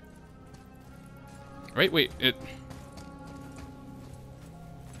 Wait, it...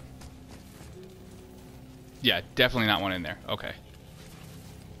 Yeah, definitely not one in there. Okay.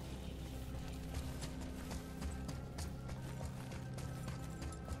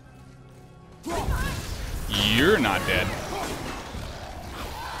 You're not dead.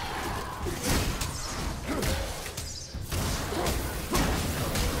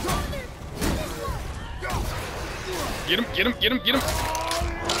 Get him, get him, get him, get him!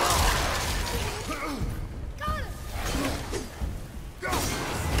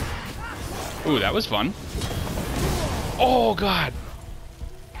 Ooh, that was fun. Oh, God!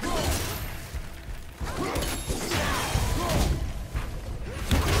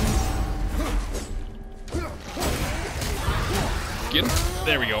 Get him.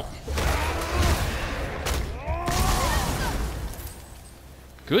 There we go.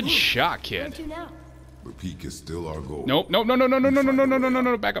 Good shot, kid. Where to now? The peak is still our goal. Nope, no, no, no, no, no, no, no, no, no, no, no,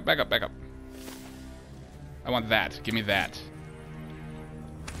 no, back up, back up, back up. I want that. Give me that.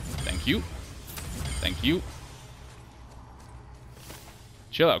 Thank you. Thank you.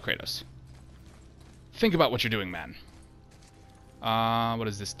 Chill out, Kratos. Think about what you're doing, man. What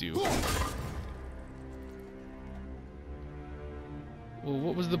does this do? Well,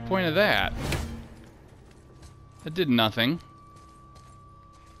 what was the point of that? That did nothing.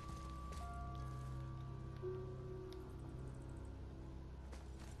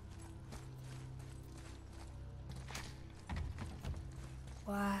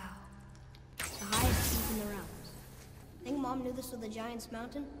 Wow. The highest peak in the realms. Think Mom knew this was the Giant's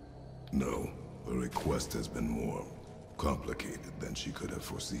Mountain? No, the request has been more complicated than she could have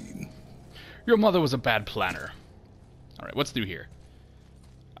foreseen. Your mother was a bad planner. Alright, what's through here?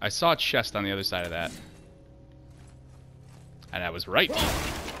 I saw a chest on the other side of that. And I was right.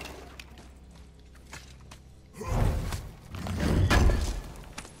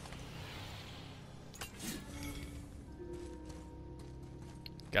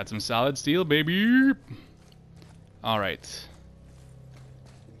 Got some solid steel, baby. Alright.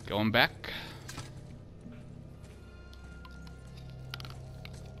 Going back.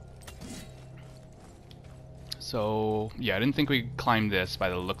 So, yeah, I didn't think we could climb this by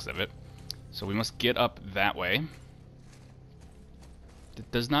the looks of it. So we must get up that way.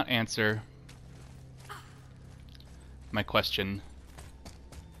 It does not answer my question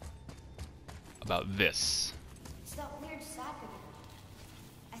about this. It's that weird sap again.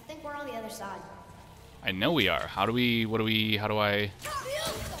 I think we're on the other side. I know we are. How do we, how do I...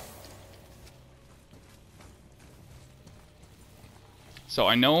 So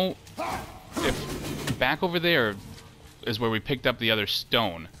I know if back over there is where we picked up the other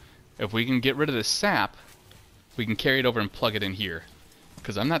stone. If we can get rid of the sap, we can carry it over and plug it in here.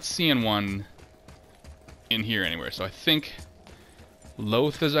 Because I'm not seeing one in here anywhere. So I think,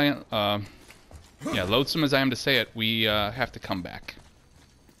 loathsome as I am to say it, we have to come back.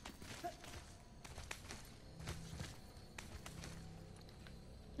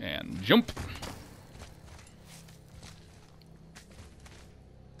 And jump.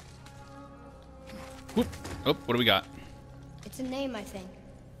 Whoop. Oh, what do we got? It's a name, I think.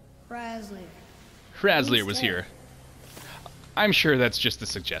 Razlir. Razlir was here. I'm sure that's just a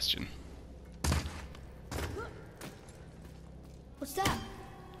suggestion. What's that?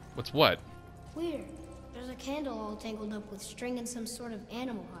 What's what? Weird. There's a candle all tangled up with string and some sort of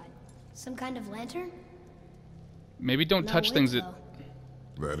animal hide. Some kind of lantern? Maybe don't No touch wick, things that...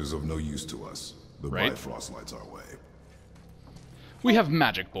 though. That is of no use to us. The Right. Bifrost lights our way. We have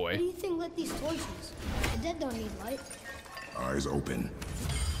Magic What Boy. do you think lit these torches? The dead don't need light. Eyes open.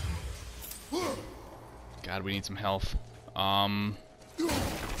 God, we need some health.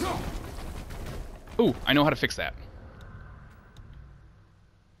 Ooh, I know how to fix that.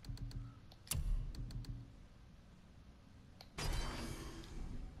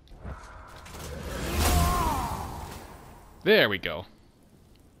 There we go.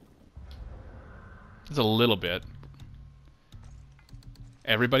 Just a little bit.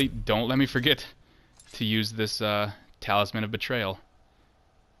 Everybody, don't let me forget to use this Talisman of Betrayal.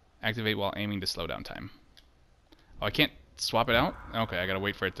 Activate while aiming to slow down time. Oh, I can't swap it out? Okay, I gotta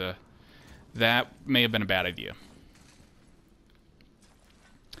wait for it to... That may have been a bad idea.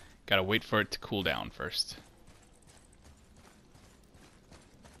 Gotta wait for it to cool down first.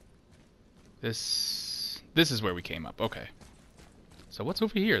 This is where we came up. Okay. So what's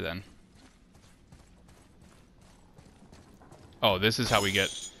over here then? Oh, this is how we get...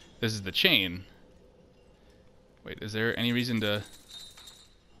 This is the chain. Wait, is there any reason to...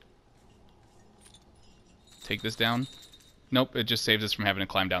 take this down? Nope, it just saves us from having to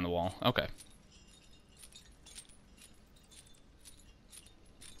climb down the wall. Okay.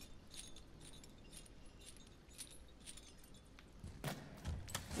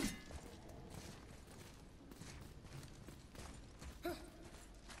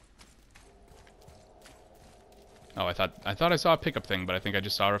 Oh, I thought I saw a pickup thing, but I think I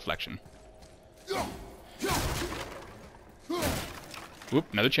just saw a reflection. Whoop,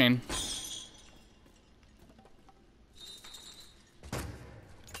 another chain.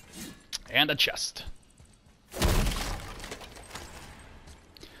 And a chest.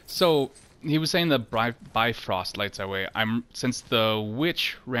 So, he was saying the Bifrost lights our way. Since the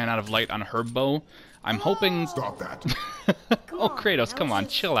witch ran out of light on her bow, I'm hoping... Stop that. Oh, Kratos, come on,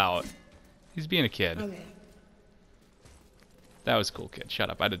 chill out. He's being a kid. Okay. That was cool, kid. Shut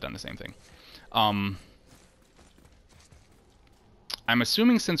up. I'd have done the same thing. I'm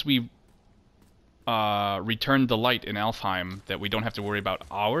assuming since we returned the light in Alfheim that we don't have to worry about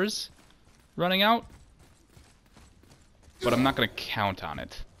ours running out. But I'm not going to count on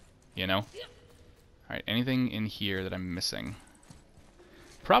it, you know? Alright, anything in here that I'm missing?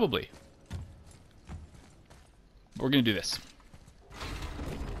 Probably. But we're going to do this.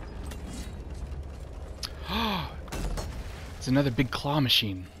 It's another big claw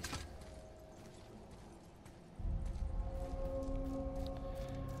machine.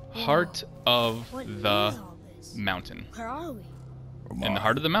 Heart of What is the all this? mountain. Where are we? In the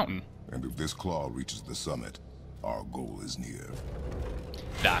heart of the mountain. And if this claw reaches the summit, our goal is near.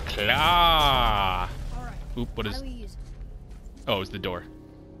 The claw! Alright. Oop, what How is... do we use it? Oh, it's the door.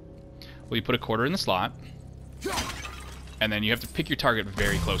 Well, you put a quarter in the slot. And then you have to pick your target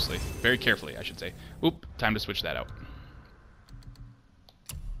very closely. Very carefully, I should say. Oop, time to switch that out.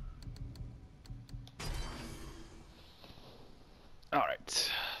 Alright.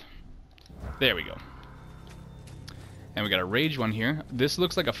 There we go. And we got a rage one here. This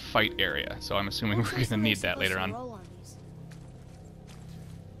looks like a fight area, so I'm assuming we're going to need that later on.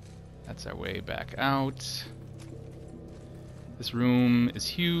 That's our way back out. This room is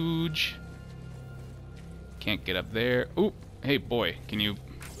huge. Can't get up there. Oop! Hey, boy, can you...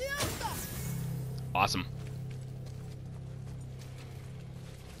 Awesome.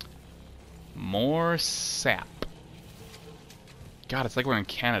 More sap. God, it's like we're in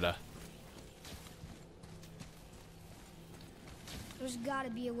Canada. There's gotta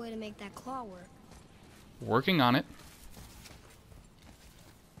be a way to make that claw work. Working on it.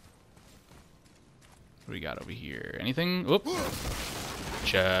 What do we got over here? Anything? Oop!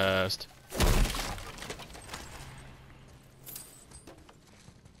 Chest.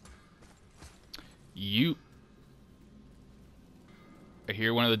 You... I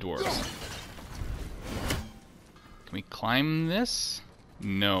hear one of the dwarves. Can we climb this?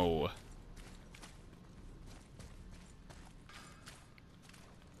 No.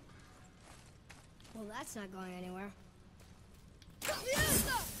 Well, that's not going anywhere.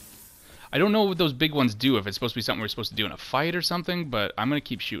 I don't know what those big ones do, if it's supposed to be something we're supposed to do in a fight or something, but I'm going to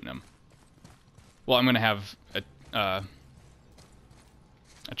keep shooting them. Well, I'm going to have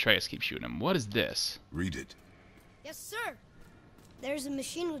Atreus keep shooting them. What is this? Read it. Yes, sir. There's a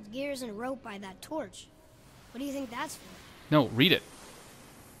machine with gears and rope by that torch. What do you think that's for? No, read it.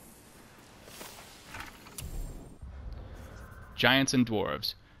 Giants and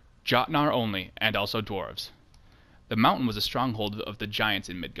dwarves. Jotnar only, and also dwarves. The mountain was a stronghold of the giants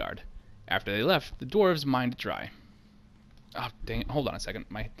in Midgard. After they left, the dwarves mined it dry. Oh, dang it. Hold on a second.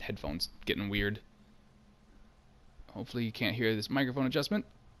 My headphone's getting weird. Hopefully you can't hear this microphone adjustment.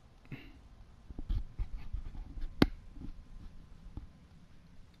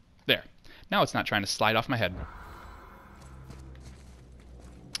 There. Now it's not trying to slide off my head.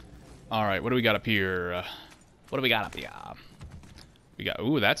 All right, what do we got up here? What do we got up here? We got...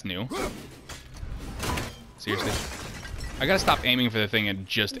 Ooh, that's new. Seriously. I gotta stop aiming for the thing and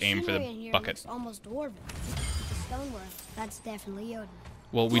just aim for Machinery in the here bucket. looks almost dwarven. The stonework, that's definitely Jotun.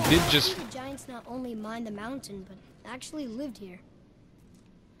 Well, we did just... The giants not only mined the mountain, but actually lived here.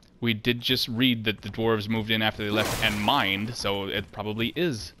 We did just read that the dwarves moved in after they left and mined, so it probably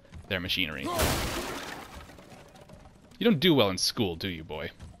is their machinery. You don't do well in school, do you,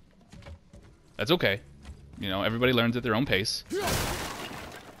 boy? That's okay. You know, everybody learns at their own pace.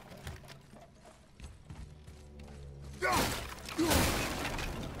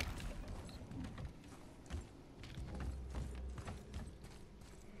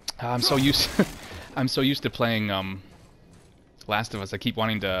 I'm so used I'm so used to playing Last of Us. I keep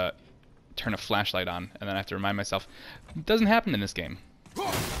wanting to turn a flashlight on, and then I have to remind myself it doesn't happen in this game.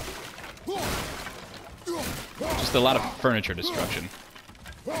 Just a lot of furniture destruction.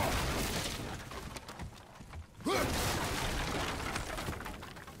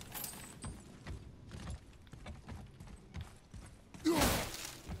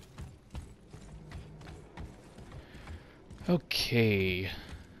 Okay.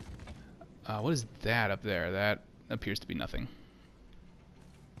 What is that up there? That appears to be nothing.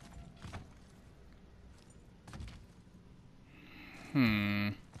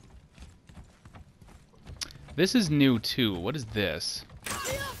 This is new too. What is this?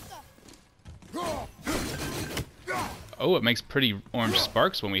 Oh, it makes pretty orange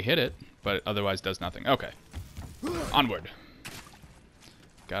sparks when we hit it, but otherwise does nothing. Okay. Onward.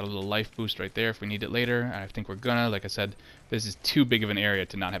 Got a little life boost right there if we need it later. I think we're gonna. Like I said, this is too big of an area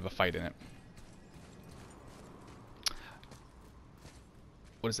to not have a fight in it.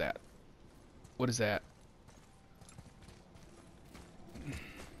 What is that? What is that?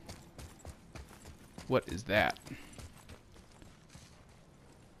 What is that?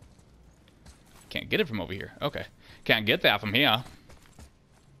 Can't get it from over here. Okay. Can't get that from here.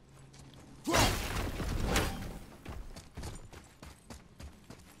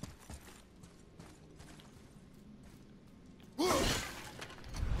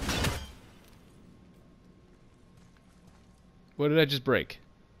 What did I just break?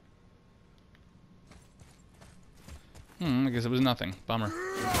 I guess it was nothing. Bummer.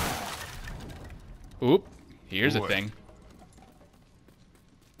 Oop. Here's a thing.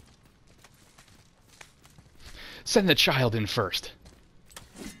 Send the child in first.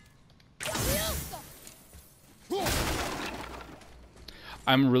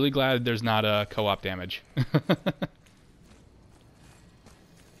 I'm really glad there's not a co-op damage.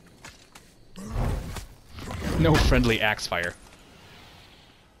 No friendly axe fire.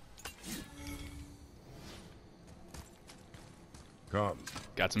 Come.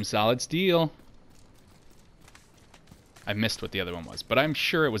 Got some solid steel. I missed what the other one was, but I'm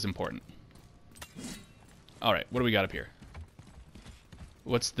sure it was important. Alright, what do we got up here?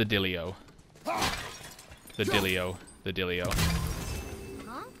 What's the dealio? The dealio. The dealio.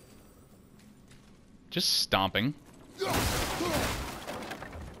 Huh? Just stomping.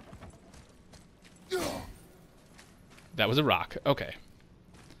 That was a rock. Okay.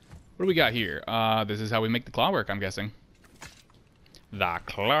 What do we got here? This is how we make the claw work, I'm guessing. The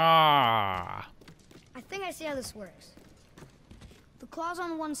claw. I think I see how this works. The claw's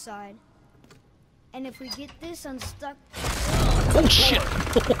on one side, and if we get this unstuck... Oh, shit!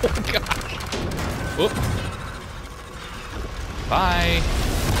 Oh, gosh. Whoop. Bye.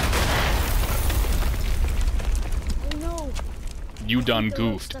 Oh, no. You done The rope's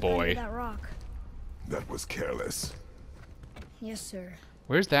goofed, stuck boy. under that rock. That was careless. Yes, sir.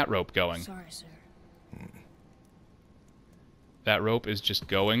 Where's that rope going? Sorry, sir. That rope is just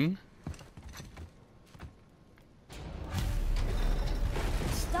going.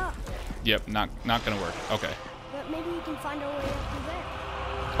 Stop. Yep, not gonna work. Okay. But maybe we can find our way up through there.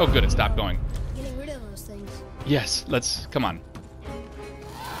 Oh, good, it stopped going. Getting rid of those things. Yes, let's... Come on.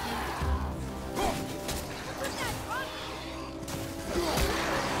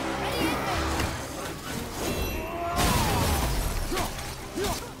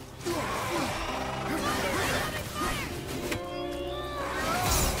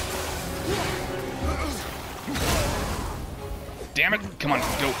 Damn it! Come on,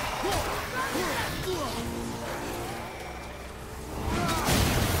 go.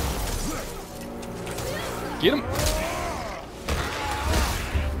 Get him!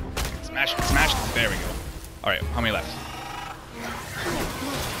 Smash it, smash it. There we go. Alright, how many left?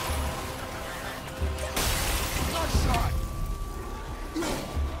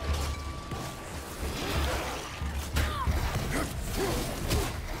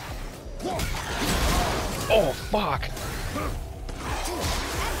 Oh, fuck!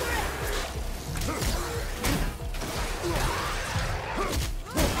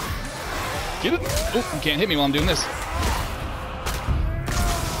 Get it! Oh, you can't hit me while I'm doing this.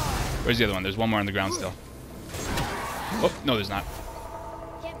 Where's the other one? There's one more on the ground still. Oh, no, there's not.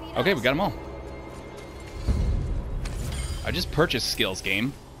 Okay, we got them all. I just purchased skills,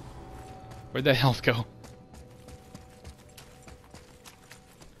 game. Where'd that health go?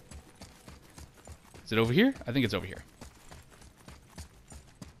 Is it over here? I think it's over here.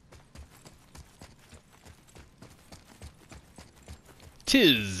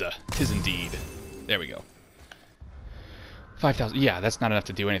 Tis indeed. There we go. 5,000. Yeah, that's not enough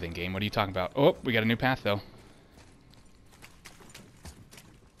to do anything, game. What are you talking about? Oh, we got a new path, though.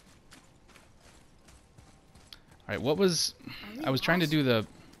 Alright, what was... I was trying to do the...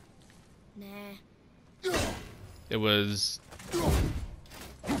 Nah. It was...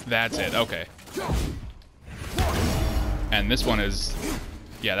 That's it, okay. And this one is...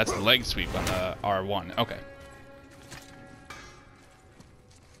 Yeah, that's the leg sweep on the R1. Okay.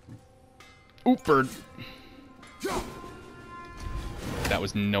 Ooh, bird. That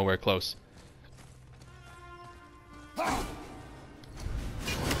was nowhere close.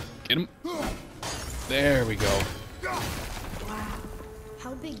 Get him. There we go. Wow.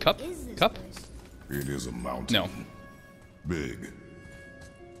 How big Cup? is this Cup? place? It is a mountain. No. Big.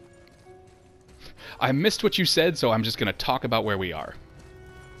 I missed what you said, so I'm just going to talk about where we are.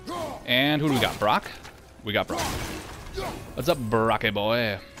 And who do we got? Brock? We got Brock. What's up, Brocky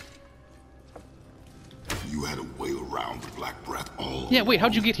boy? You had a way around the Black Breath all Yeah, wait,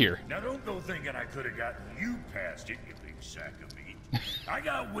 how'd you get here? Now don't go thinking I could have gotten you past it, you big sack of meat. I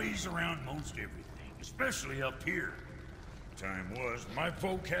got ways around most everything, especially up here. Time was, my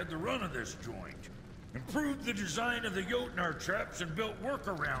folk had the run of this joint. Improved the design of the Jotnar traps and built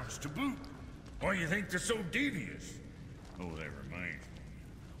workarounds to boot. Why you think they're so devious? Oh, that reminds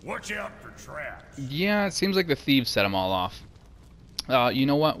me. Watch out for traps. Yeah, it seems like the thieves set them all off. You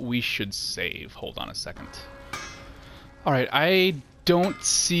know what? We should save. Hold on a second. Alright, I don't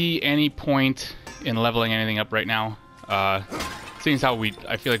see any point in leveling anything up right now. Seeing as how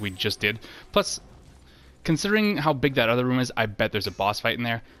I feel like we just did. Plus, considering how big that other room is, I bet there's a boss fight in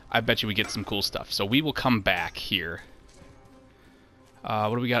there. I bet you we get some cool stuff. So we will come back here. What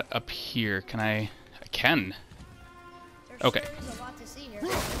do we got up here? Can I can. Okay. There's a lot to see here.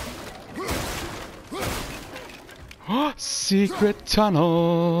 Secret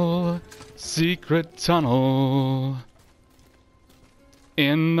tunnel. Secret tunnel.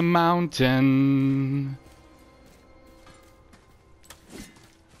 In the mountain.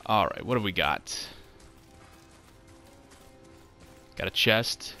 Alright, what do we got? Got a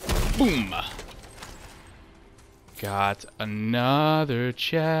chest. Boom! Got another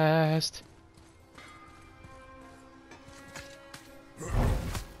chest.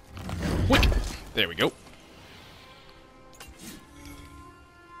 Wick! There we go.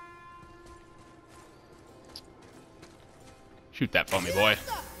 Shoot that for me, boy.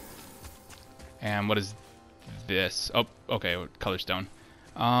 And what is this? Oh, okay, color stone.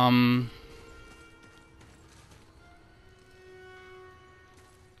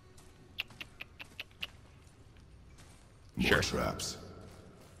 More traps.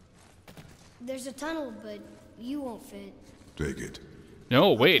 There's a tunnel, but you won't fit. Take it.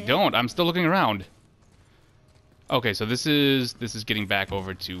 No, wait, Okay. don't. I'm still looking around. Okay, so this is getting back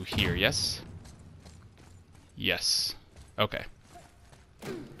over to here, yes? Yes. Okay.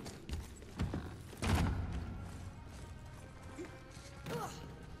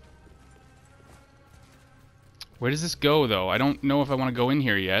 Where does this go, though? I don't know if I want to go in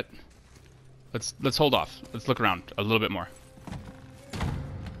here yet. Let's hold off. Let's look around a little bit more.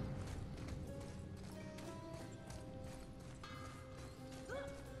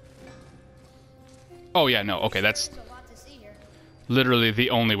 Oh yeah, no. Okay, that's There's a lot to see here. literally the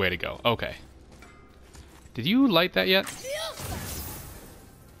only way to go. Okay. Did you light that yet?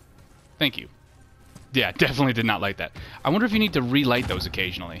 Thank you. Yeah, definitely did not light that. I wonder if you need to relight those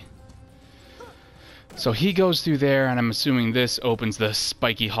occasionally. So he goes through there, and I'm assuming this opens the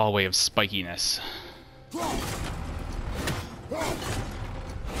spiky hallway of spikiness.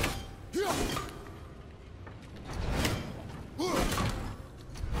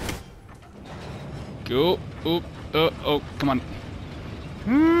 Go. Oop. Oh, come on.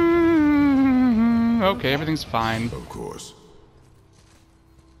 Okay, everything's fine. Of course.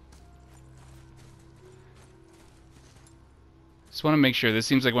 Just want to make sure. This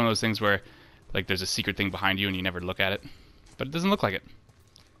seems like one of those things where, like, there's a secret thing behind you and you never look at it. But it doesn't look like it.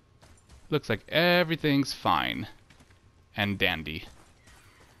 Looks like everything's fine. And dandy.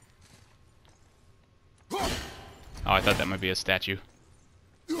 Oh, I thought that might be a statue.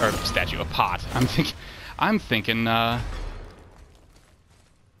 Or a pot. I'm thinking,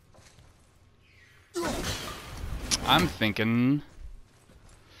 I'm thinking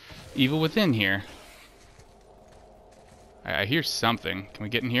Evil Within here. I hear something. Can we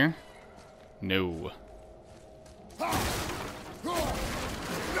get in here? No.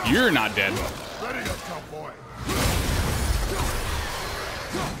 You're not dead. Ready up, cowboy.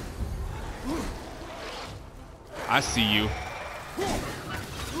 I see you.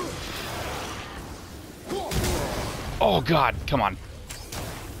 Oh God, come on.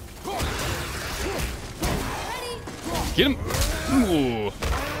 Get him. Ooh.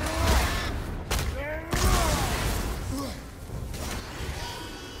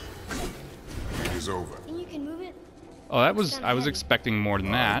 It is over. Think you can move it? Oh, I was expecting more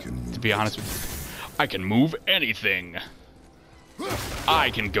than that, to be honest with you. I can move anything. I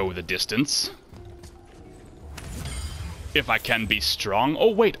can go the distance. If I can be strong.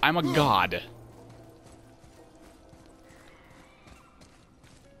 Oh wait, I'm a god.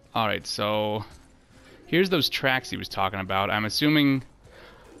 Alright, so here's those tracks he was talking about. I'm assuming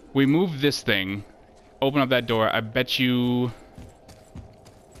we move this thing, open up that door. I bet you...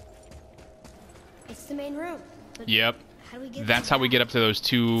 It's the main room. But Yep. how do we get That's to how we get up to those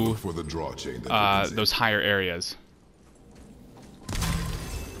two, For the draw chain that opens it. those higher areas.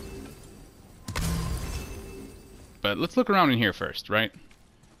 But let's look around in here first, right?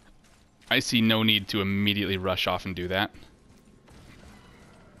 I see no need to immediately rush off and do that.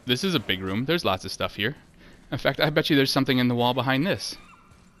 This is a big room. There's lots of stuff here. In fact, I bet you there's something in the wall behind this.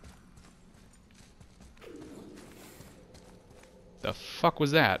 The fuck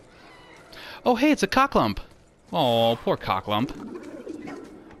was that? Oh, hey, it's a cocklump. Oh, poor cocklump.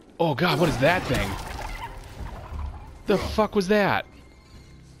 Oh, God, what is that thing? The fuck was that?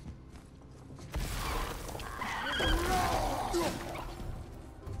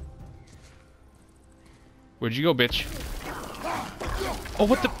 Where'd you go, bitch? Oh,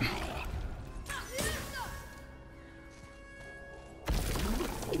 what the...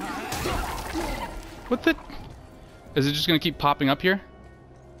 What the... Is it just gonna keep popping up here?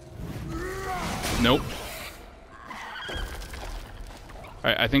 Nope.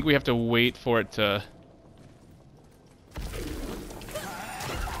 Alright, I think we have to wait for it to...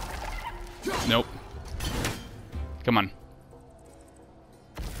 Nope. Come on.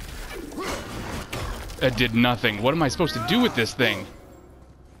 It did nothing. What am I supposed to do with this thing?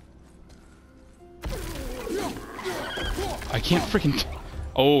 I can't freaking...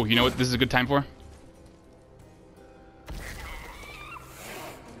 Oh, you know what this is a good time for?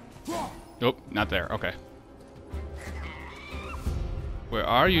 Nope, not there. Okay. Where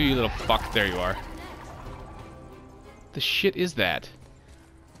are you, you little fuck? There you are. The shit is that?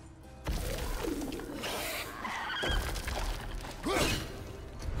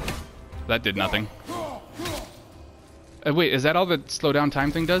 That did nothing. Wait, is that all the slow down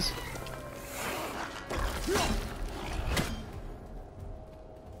time thing does?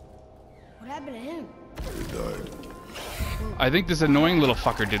 What happened to him? He died. I think this annoying little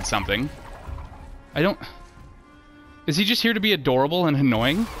fucker did something. I don't... Is he just here to be adorable and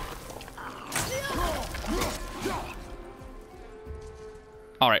annoying?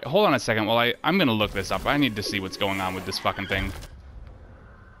 Alright, hold on a second while I'm gonna look this up. I need to see what's going on with this fucking thing.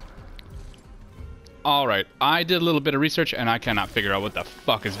 Alright, I did a little bit of research and I cannot figure out what the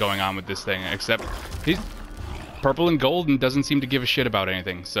fuck is going on with this thing, except he's purple and gold and doesn't seem to give a shit about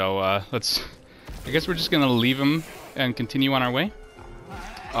anything. So, let's... I guess we're just gonna leave him and continue on our way.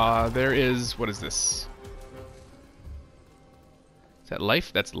 There is... What is this? Is that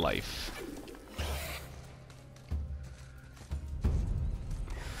life? That's life.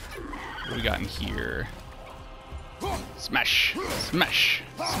 What do we got in here? Smash! Smash!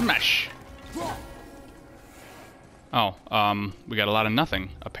 Smash! Oh, we got a lot of nothing,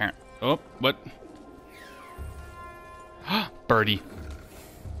 apparent. Oh, what? Birdie.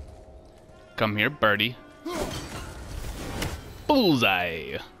 Come here, birdie.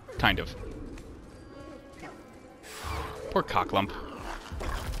 Bullseye! Kind of. Poor cocklump.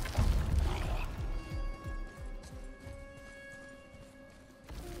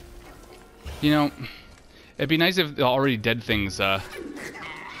 You know, it'd be nice if the already dead things,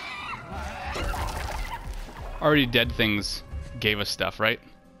 already dead things gave us stuff, right?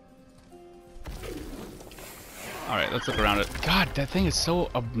 Alright, let's look around it. God, that thing is so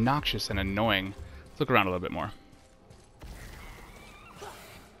obnoxious and annoying. Let's look around a little bit more. So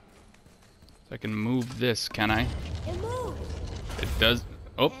I can move this, can I? It moved! It does.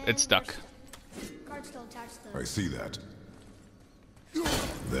 Oh, it's stuck. Guard's still attached to the... I see that.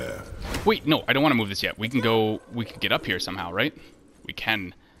 There. Wait, no, I don't want to move this yet. We can go, we can get up here somehow, right? We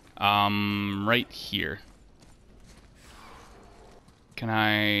can. Right here. Can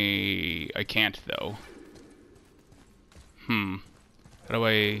I can't, though. How do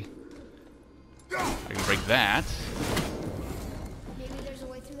I can break that. Maybe there's a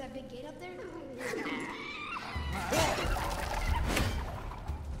way through that big gate up there?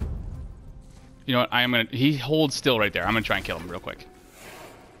 You know what? I am gonna. He holds still right there. I'm gonna try and kill him real quick.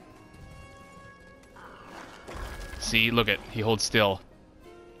 See, look at. He holds still.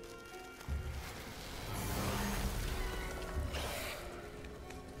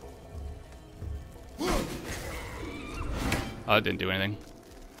 Oh, it didn't do anything.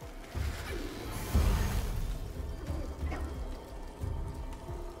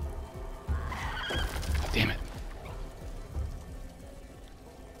 Damn it.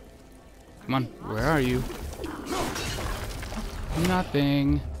 Come on, where are you?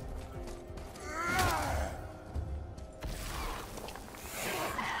 Nothing.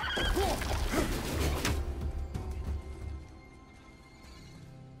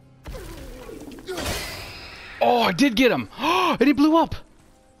 Oh, I did get him! Oh, and he blew up!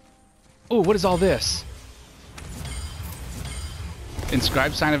 Oh, what is all this?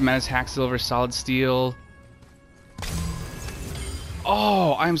 Inscribed Sign of Menace, Hack Silver, Solid Steel.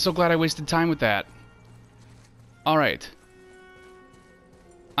 Oh, I am so glad I wasted time with that. Alright.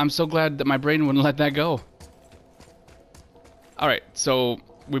 I'm so glad that my brain wouldn't let that go. Alright, so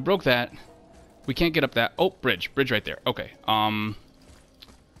we broke that. We can't get up that. Oh, bridge. Bridge right there. Okay.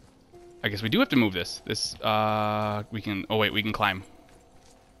 I guess we do have to move this. This, we can... Oh, wait, we can climb.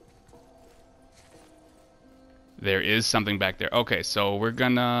 There is something back there. Okay, so we're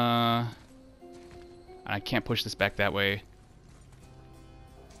gonna... I can't push this back that way.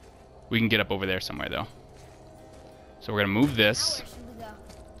 We can get up over there somewhere, though. So we're gonna move this.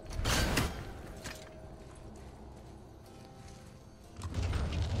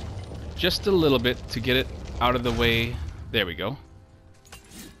 Just a little bit to get it out of the way. There we go.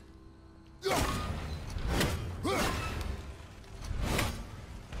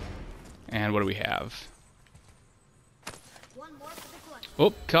 And what do we have? One more for the clutch.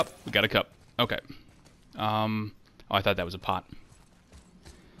 Oh, cup. We got a cup. Okay. Oh, I thought that was a pot.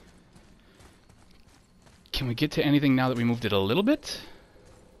 Can we get to anything now that we moved it a little bit?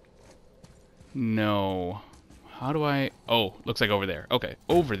 No. How do I... Oh, looks like over there. Okay,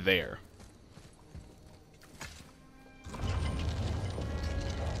 over there.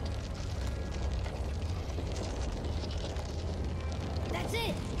 That's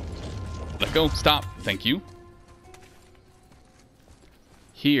it. Let go. Stop. Thank you.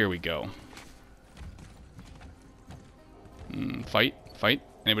 Here we go. Fight. Fight.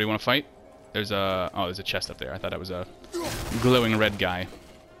 Anybody want to fight? There's a... Oh, there's a chest up there. I thought it was a glowing red guy.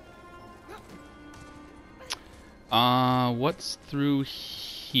 What's through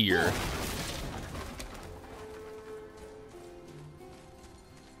here?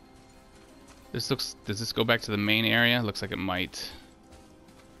 This looks... Does this go back to the main area? Looks like it might.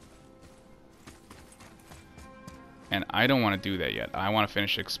 And I don't want to do that yet. I want to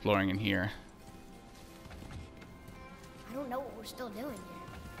finish exploring in here. I don't know what we're still doing here.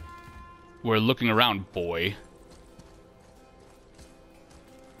 We're looking around, boy.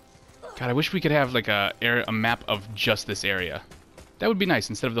 God, I wish we could have like a map of just this area. That would be nice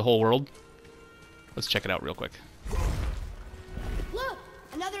instead of the whole world. Let's check it out real quick. Look!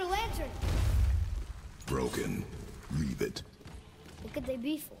 Another lantern! Broken. Leave it. What could they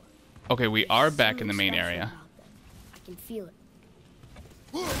be for? Okay, we are back in the Something main special area. about them. I can feel it.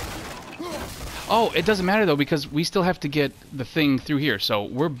 Oh, it doesn't matter though because we still have to get the thing through here. So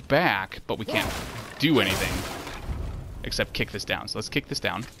we're back, but we can't do anything except kick this down. So let's kick this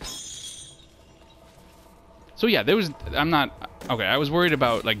down. So yeah, there was... I'm not... Okay, I was worried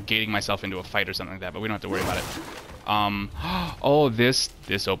about like gating myself into a fight or something like that, but we don't have to worry about it. Oh, this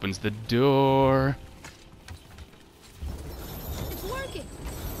opens the door. It's working!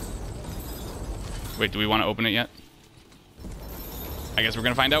 Wait, do we want to open it yet? I guess we're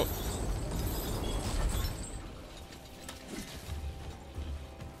gonna find out.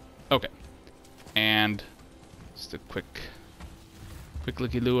 Okay. And just a quick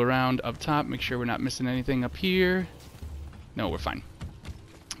looky-loo around up top. Make sure we're not missing anything up here. No, we're fine.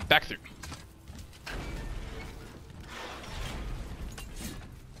 Back through.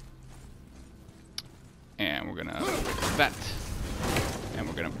 And we're gonna break that. And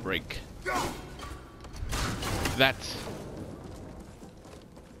we're gonna break that.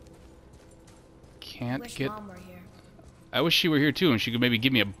 Can't Wish get... Mom were here. I wish she were here too and she could maybe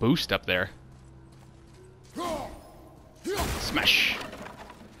give me a boost up there. Smash.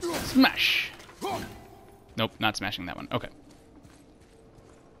 Smash. Nope, not smashing that one. Okay.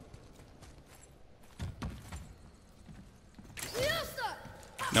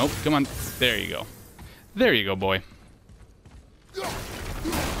 Nope, come on. There you go. There you go, boy.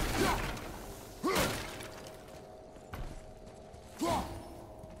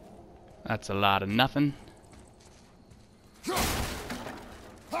 That's a lot of nothing.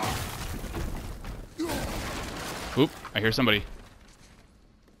 Oop, I hear somebody.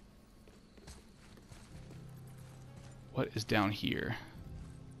 What is down here?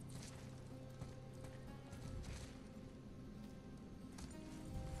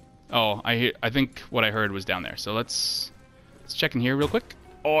 Oh, I think what I heard was down there. So let's check in here real quick.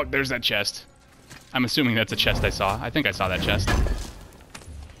 Oh, there's that chest. I'm assuming that's a chest I saw. I think I saw that chest.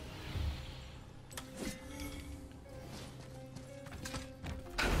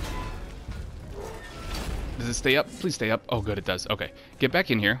 Does it stay up? Please stay up. Oh, good, it does. Okay. Get back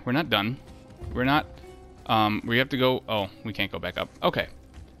in here. We're not done. We're not... we have to go... Oh, we can't go back up. Okay.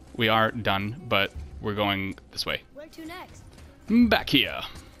 We are done, but we're going this way. Where to next? Back here.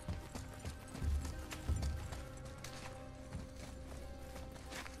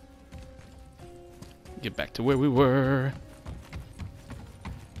 Get back to where we were.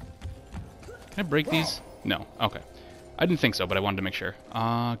 Can I break these? No. Okay. I didn't think so, but I wanted to make sure.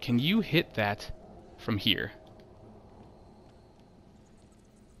 Can you hit that from here?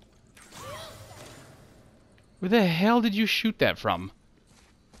 Where the hell did you shoot that from?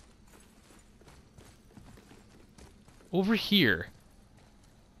 Over here.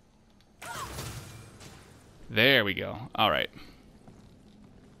 There we go. All right.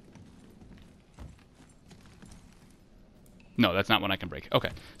 No, that's not one I can break. Okay.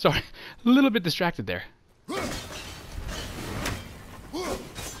 Sorry. A little bit distracted there.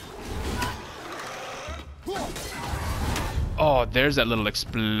 Oh, there's that little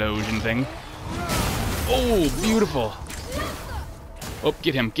explosion thing. Oh, beautiful. Oh,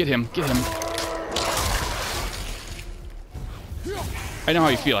 get him, get him, get him. I know how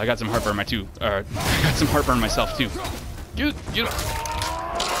you feel. I got some heartburn I got some heartburn myself too. Get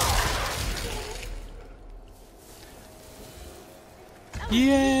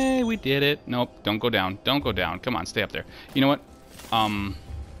Yay, we did it. Nope, don't go down. Don't go down. Come on, stay up there. You know what? I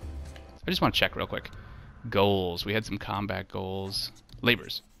just want to check real quick. Goals. We had some combat goals.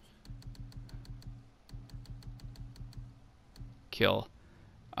 Labors. Kill.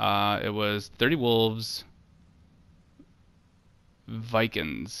 It was 30 wolves.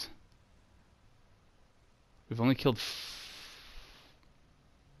 Vikings. We've only killed...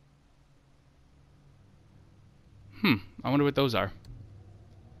 I wonder what those are.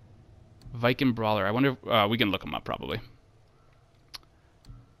 Viking Brawler. I wonder if we can look them up probably.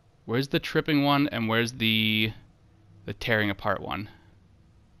 Where's the tripping one and where's the tearing apart one?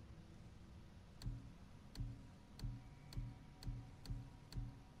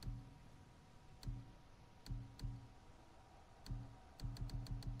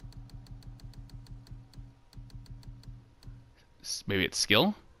 Maybe it's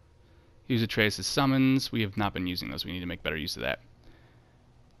skill? Use a trace as summons. We have not been using those. We need to make better use of that.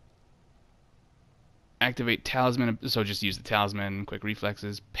 Activate talisman, so just use the talisman. Quick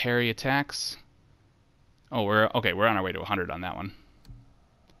reflexes, parry attacks. Oh, we're on our way to 100 on that one.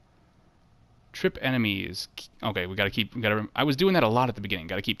 Trip enemies. Okay, I was doing that a lot at the beginning.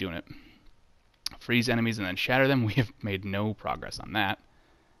 Got to keep doing it. Freeze enemies and then shatter them. We have made no progress on that.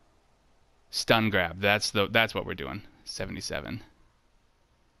 Stun grab. That's what we're doing. 77.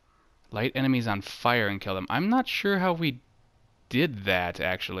 Light enemies on fire and kill them. I'm not sure how we did that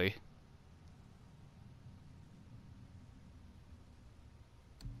actually.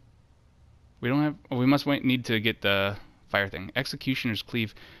 We don't have... Oh, we must need to get the fire thing. Executioner's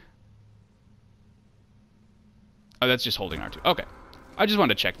Cleave. Oh, that's just holding R2. Okay. I just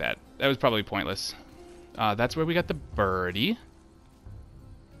wanted to check that. That was probably pointless. That's where we got the birdie.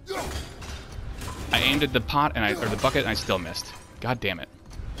 I aimed at the pot or the bucket and I still missed. God damn it.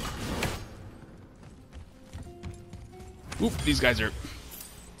 Oop, these guys are...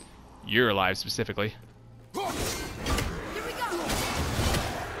 You're alive specifically.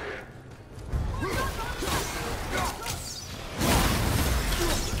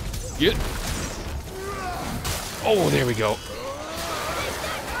 Get. Oh, there we go.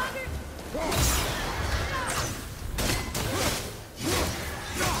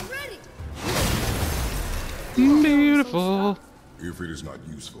 Beautiful. If it is not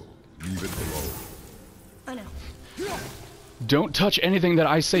useful, leave it alone. I know. Don't touch anything that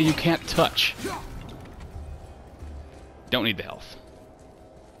I say you can't touch. Don't need the health.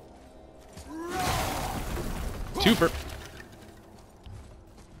 Twofer.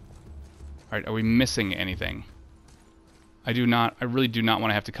 Alright, are we missing anything? I really do not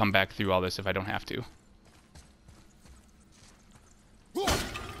want to have to come back through all this if I don't have to. Looks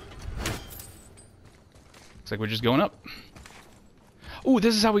like we're just going up. Ooh,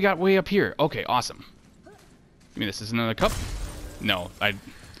 this is how we got way up here. Okay, awesome. Give me this. Is another cup? No,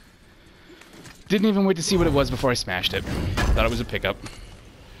 Didn't even wait to see what it was before I smashed it. Thought it was a pickup.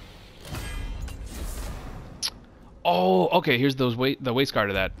 Oh, okay, here's the waist guard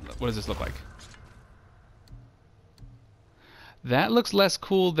of that. What does this look like? That looks less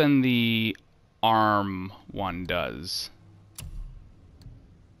cool than the arm one does.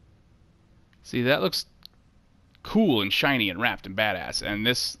 See, that looks cool and shiny and wrapped and badass, and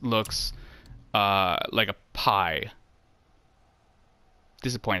this looks like a pie.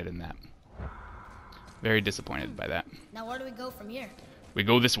 Disappointed in that. Very disappointed by that. Now where do we go from here? We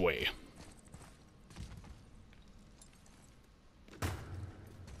go this way. And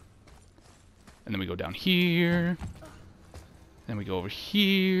then we go down here. Then we go over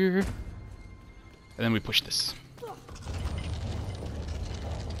here. And then we push this.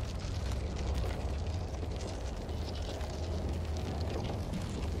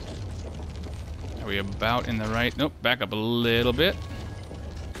 Are we about in the right? Nope, back up a little bit.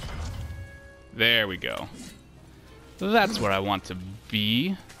 There we go. That's where I want to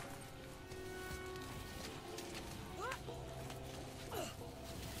be.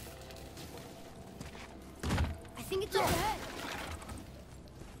 I think it's up ahead.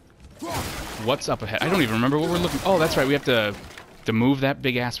 What's up ahead? I don't even remember what we're looking. Oh, that's right. We have to move that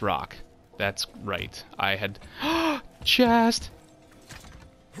big ass rock. That's right. I had chest.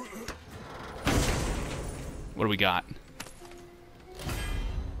 What do we got?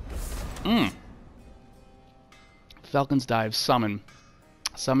 Falcon's Dive summons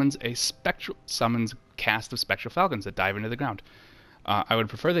a cast of spectral falcons that dive into the ground. I would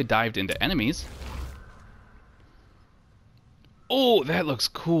prefer they dived into enemies. Oh, that looks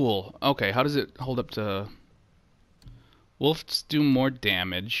cool. Okay, how does it hold up to... Wolves do more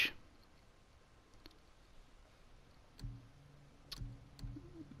damage.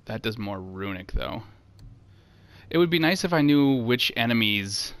 That does more runic, though. It would be nice if I knew which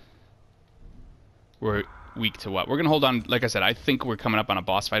enemies were weak to what. We're going to hold on. Like I said, I think we're coming up on a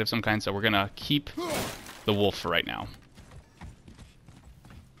boss fight of some kind, so we're going to keep the wolf for right now.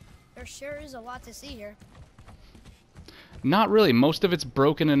 There sure is a lot to see here. Not really. Most of it's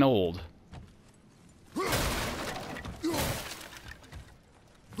broken and old.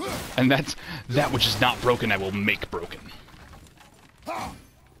 And that which is not broken I will make broken.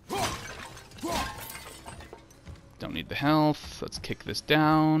 Don't need the health. Let's kick this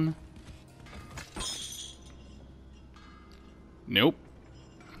down. Nope.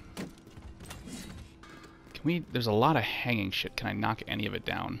 Can we... There's a lot of hanging shit. Can I knock any of it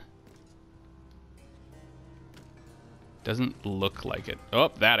down? Doesn't look like it.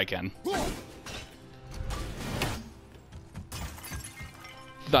 Oh, that I can.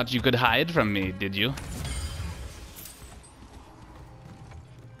 Thought you could hide from me, did you?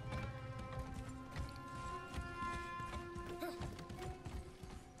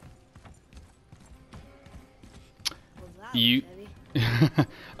 You...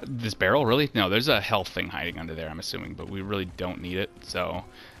 This barrel, really? No, there's a health thing hiding under there, I'm assuming, but we really don't need it, so...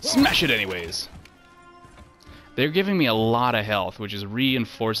 Smash it anyways! They're giving me a lot of health, which is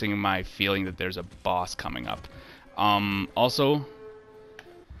reinforcing my feeling that there's a boss coming up. Also,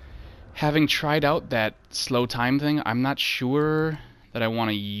 having tried out that slow time thing, I'm not sure that I want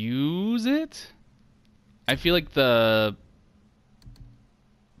to use it. I feel like the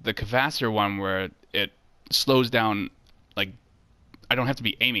Kvasir one where it slows down, like, I don't have to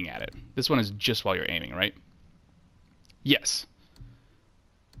be aiming at it. This one is just while you're aiming, right? Yes.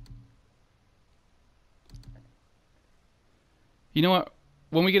 You know what?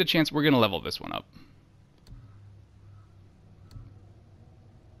 When we get a chance, we're going to level this one up.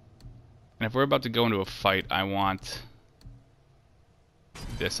 And if we're about to go into a fight, I want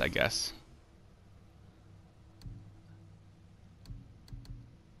this, I guess.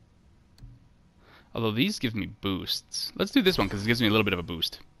 Although these give me boosts. Let's do this one because it gives me a little bit of a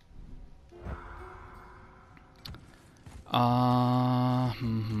boost.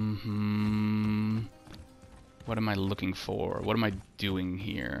 What am I looking for? What am I doing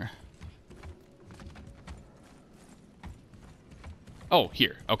here? Oh,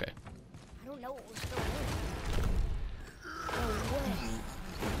 here. Okay. I don't know what was going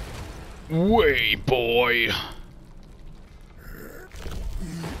on. No way. Way, boy.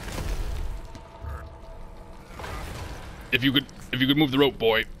 If you could move the rope,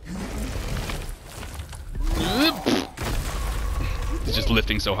 boy. He's just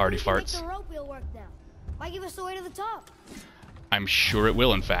lifting so hard he farts. The rope wheel work now. Why give us the way to the top? I'm sure it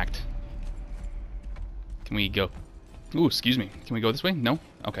will, in fact. Can we go? Ooh, excuse me. Can we go this way? No?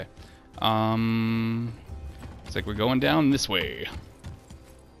 Okay. It's like we're going down this way.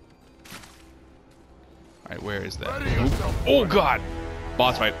 Alright, where is that? Oh, God!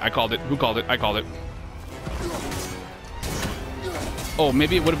 Boss fight. I called it. Who called it? I called it. Oh,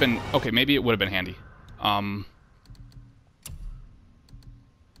 maybe it would have been... Okay, maybe it would have been handy. I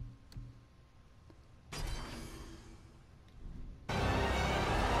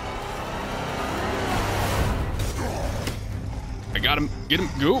got him. Get him.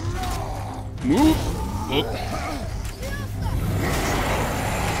 Go. Move. Oh.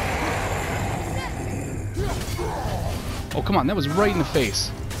 Oh, come on. That was right in the face.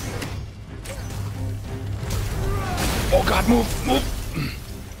 Oh, God. Move. Move.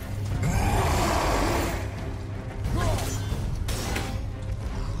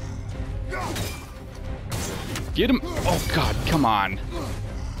 Get him. Oh, God. Come on.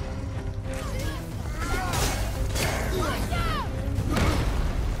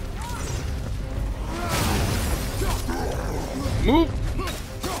 Move.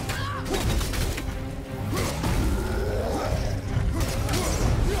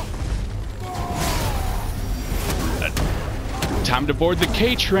 Time to board the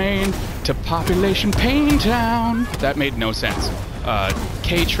K train to Population Pain Town. That made no sense.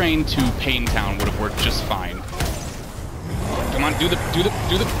 K train to Pain Town would have worked just fine. Come on, do the.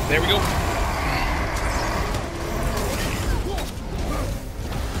 There we go.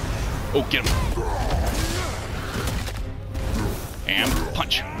 Oh, get him. And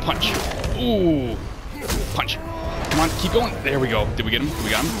punch. Ooh. Punch. Come on, keep going. There we go. Did we get him? We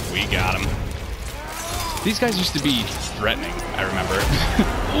got him? We got him. These guys used to be threatening, I remember.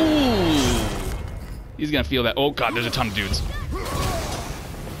 Ooh. He's gonna feel that. Oh, God, there's a ton of dudes.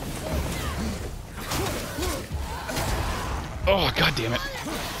 Oh, God damn it.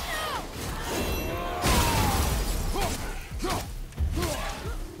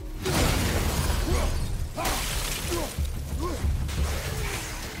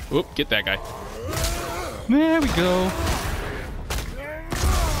 Oop, get that guy. There we go.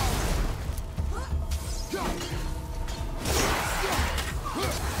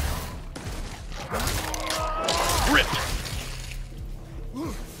 Rip.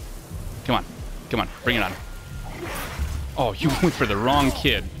 Come on, bring it on. Oh, you went for the wrong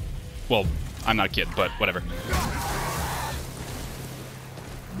kid. Well, I'm not a kid, but whatever.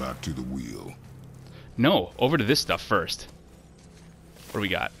 Back to the wheel. No, over to this stuff first. What do we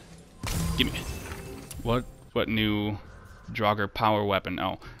got? Give me... What new Draugr power weapon?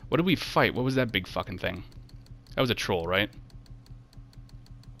 Oh, what did we fight? What was that big fucking thing? That was a troll, right?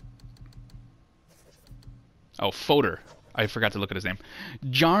 Oh, Fodor. I forgot to look at his name.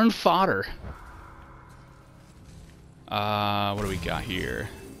 Jarn Fodor. What do we got here?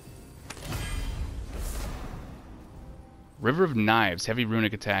 River of Knives. Heavy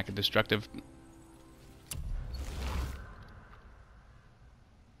runic attack. A destructive...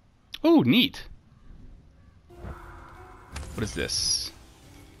 Oh, neat. What is this?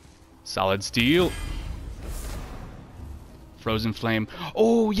 Solid steel. Frozen flame.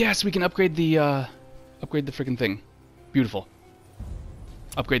 Oh, yes, we can upgrade the freaking thing. Beautiful.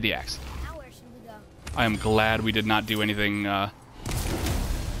 Upgrade the axe. Now where should we go? I am glad we did not do anything, at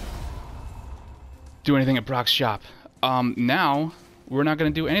Brock's shop. Now, we're not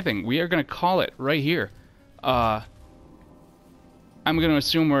going to do anything. We are going to call it right here. I'm going to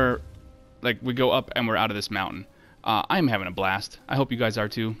assume we go up and we're out of this mountain. I'm having a blast. I hope you guys are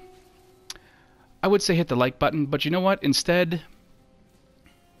too. I would say hit the like button, but you know what? Instead,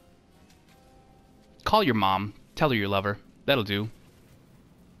 call your mom. Tell her you love her. That'll do.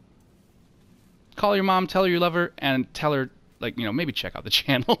 Call your mom, tell her you love her, and tell her, maybe check out the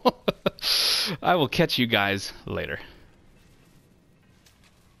channel. I will catch you guys later.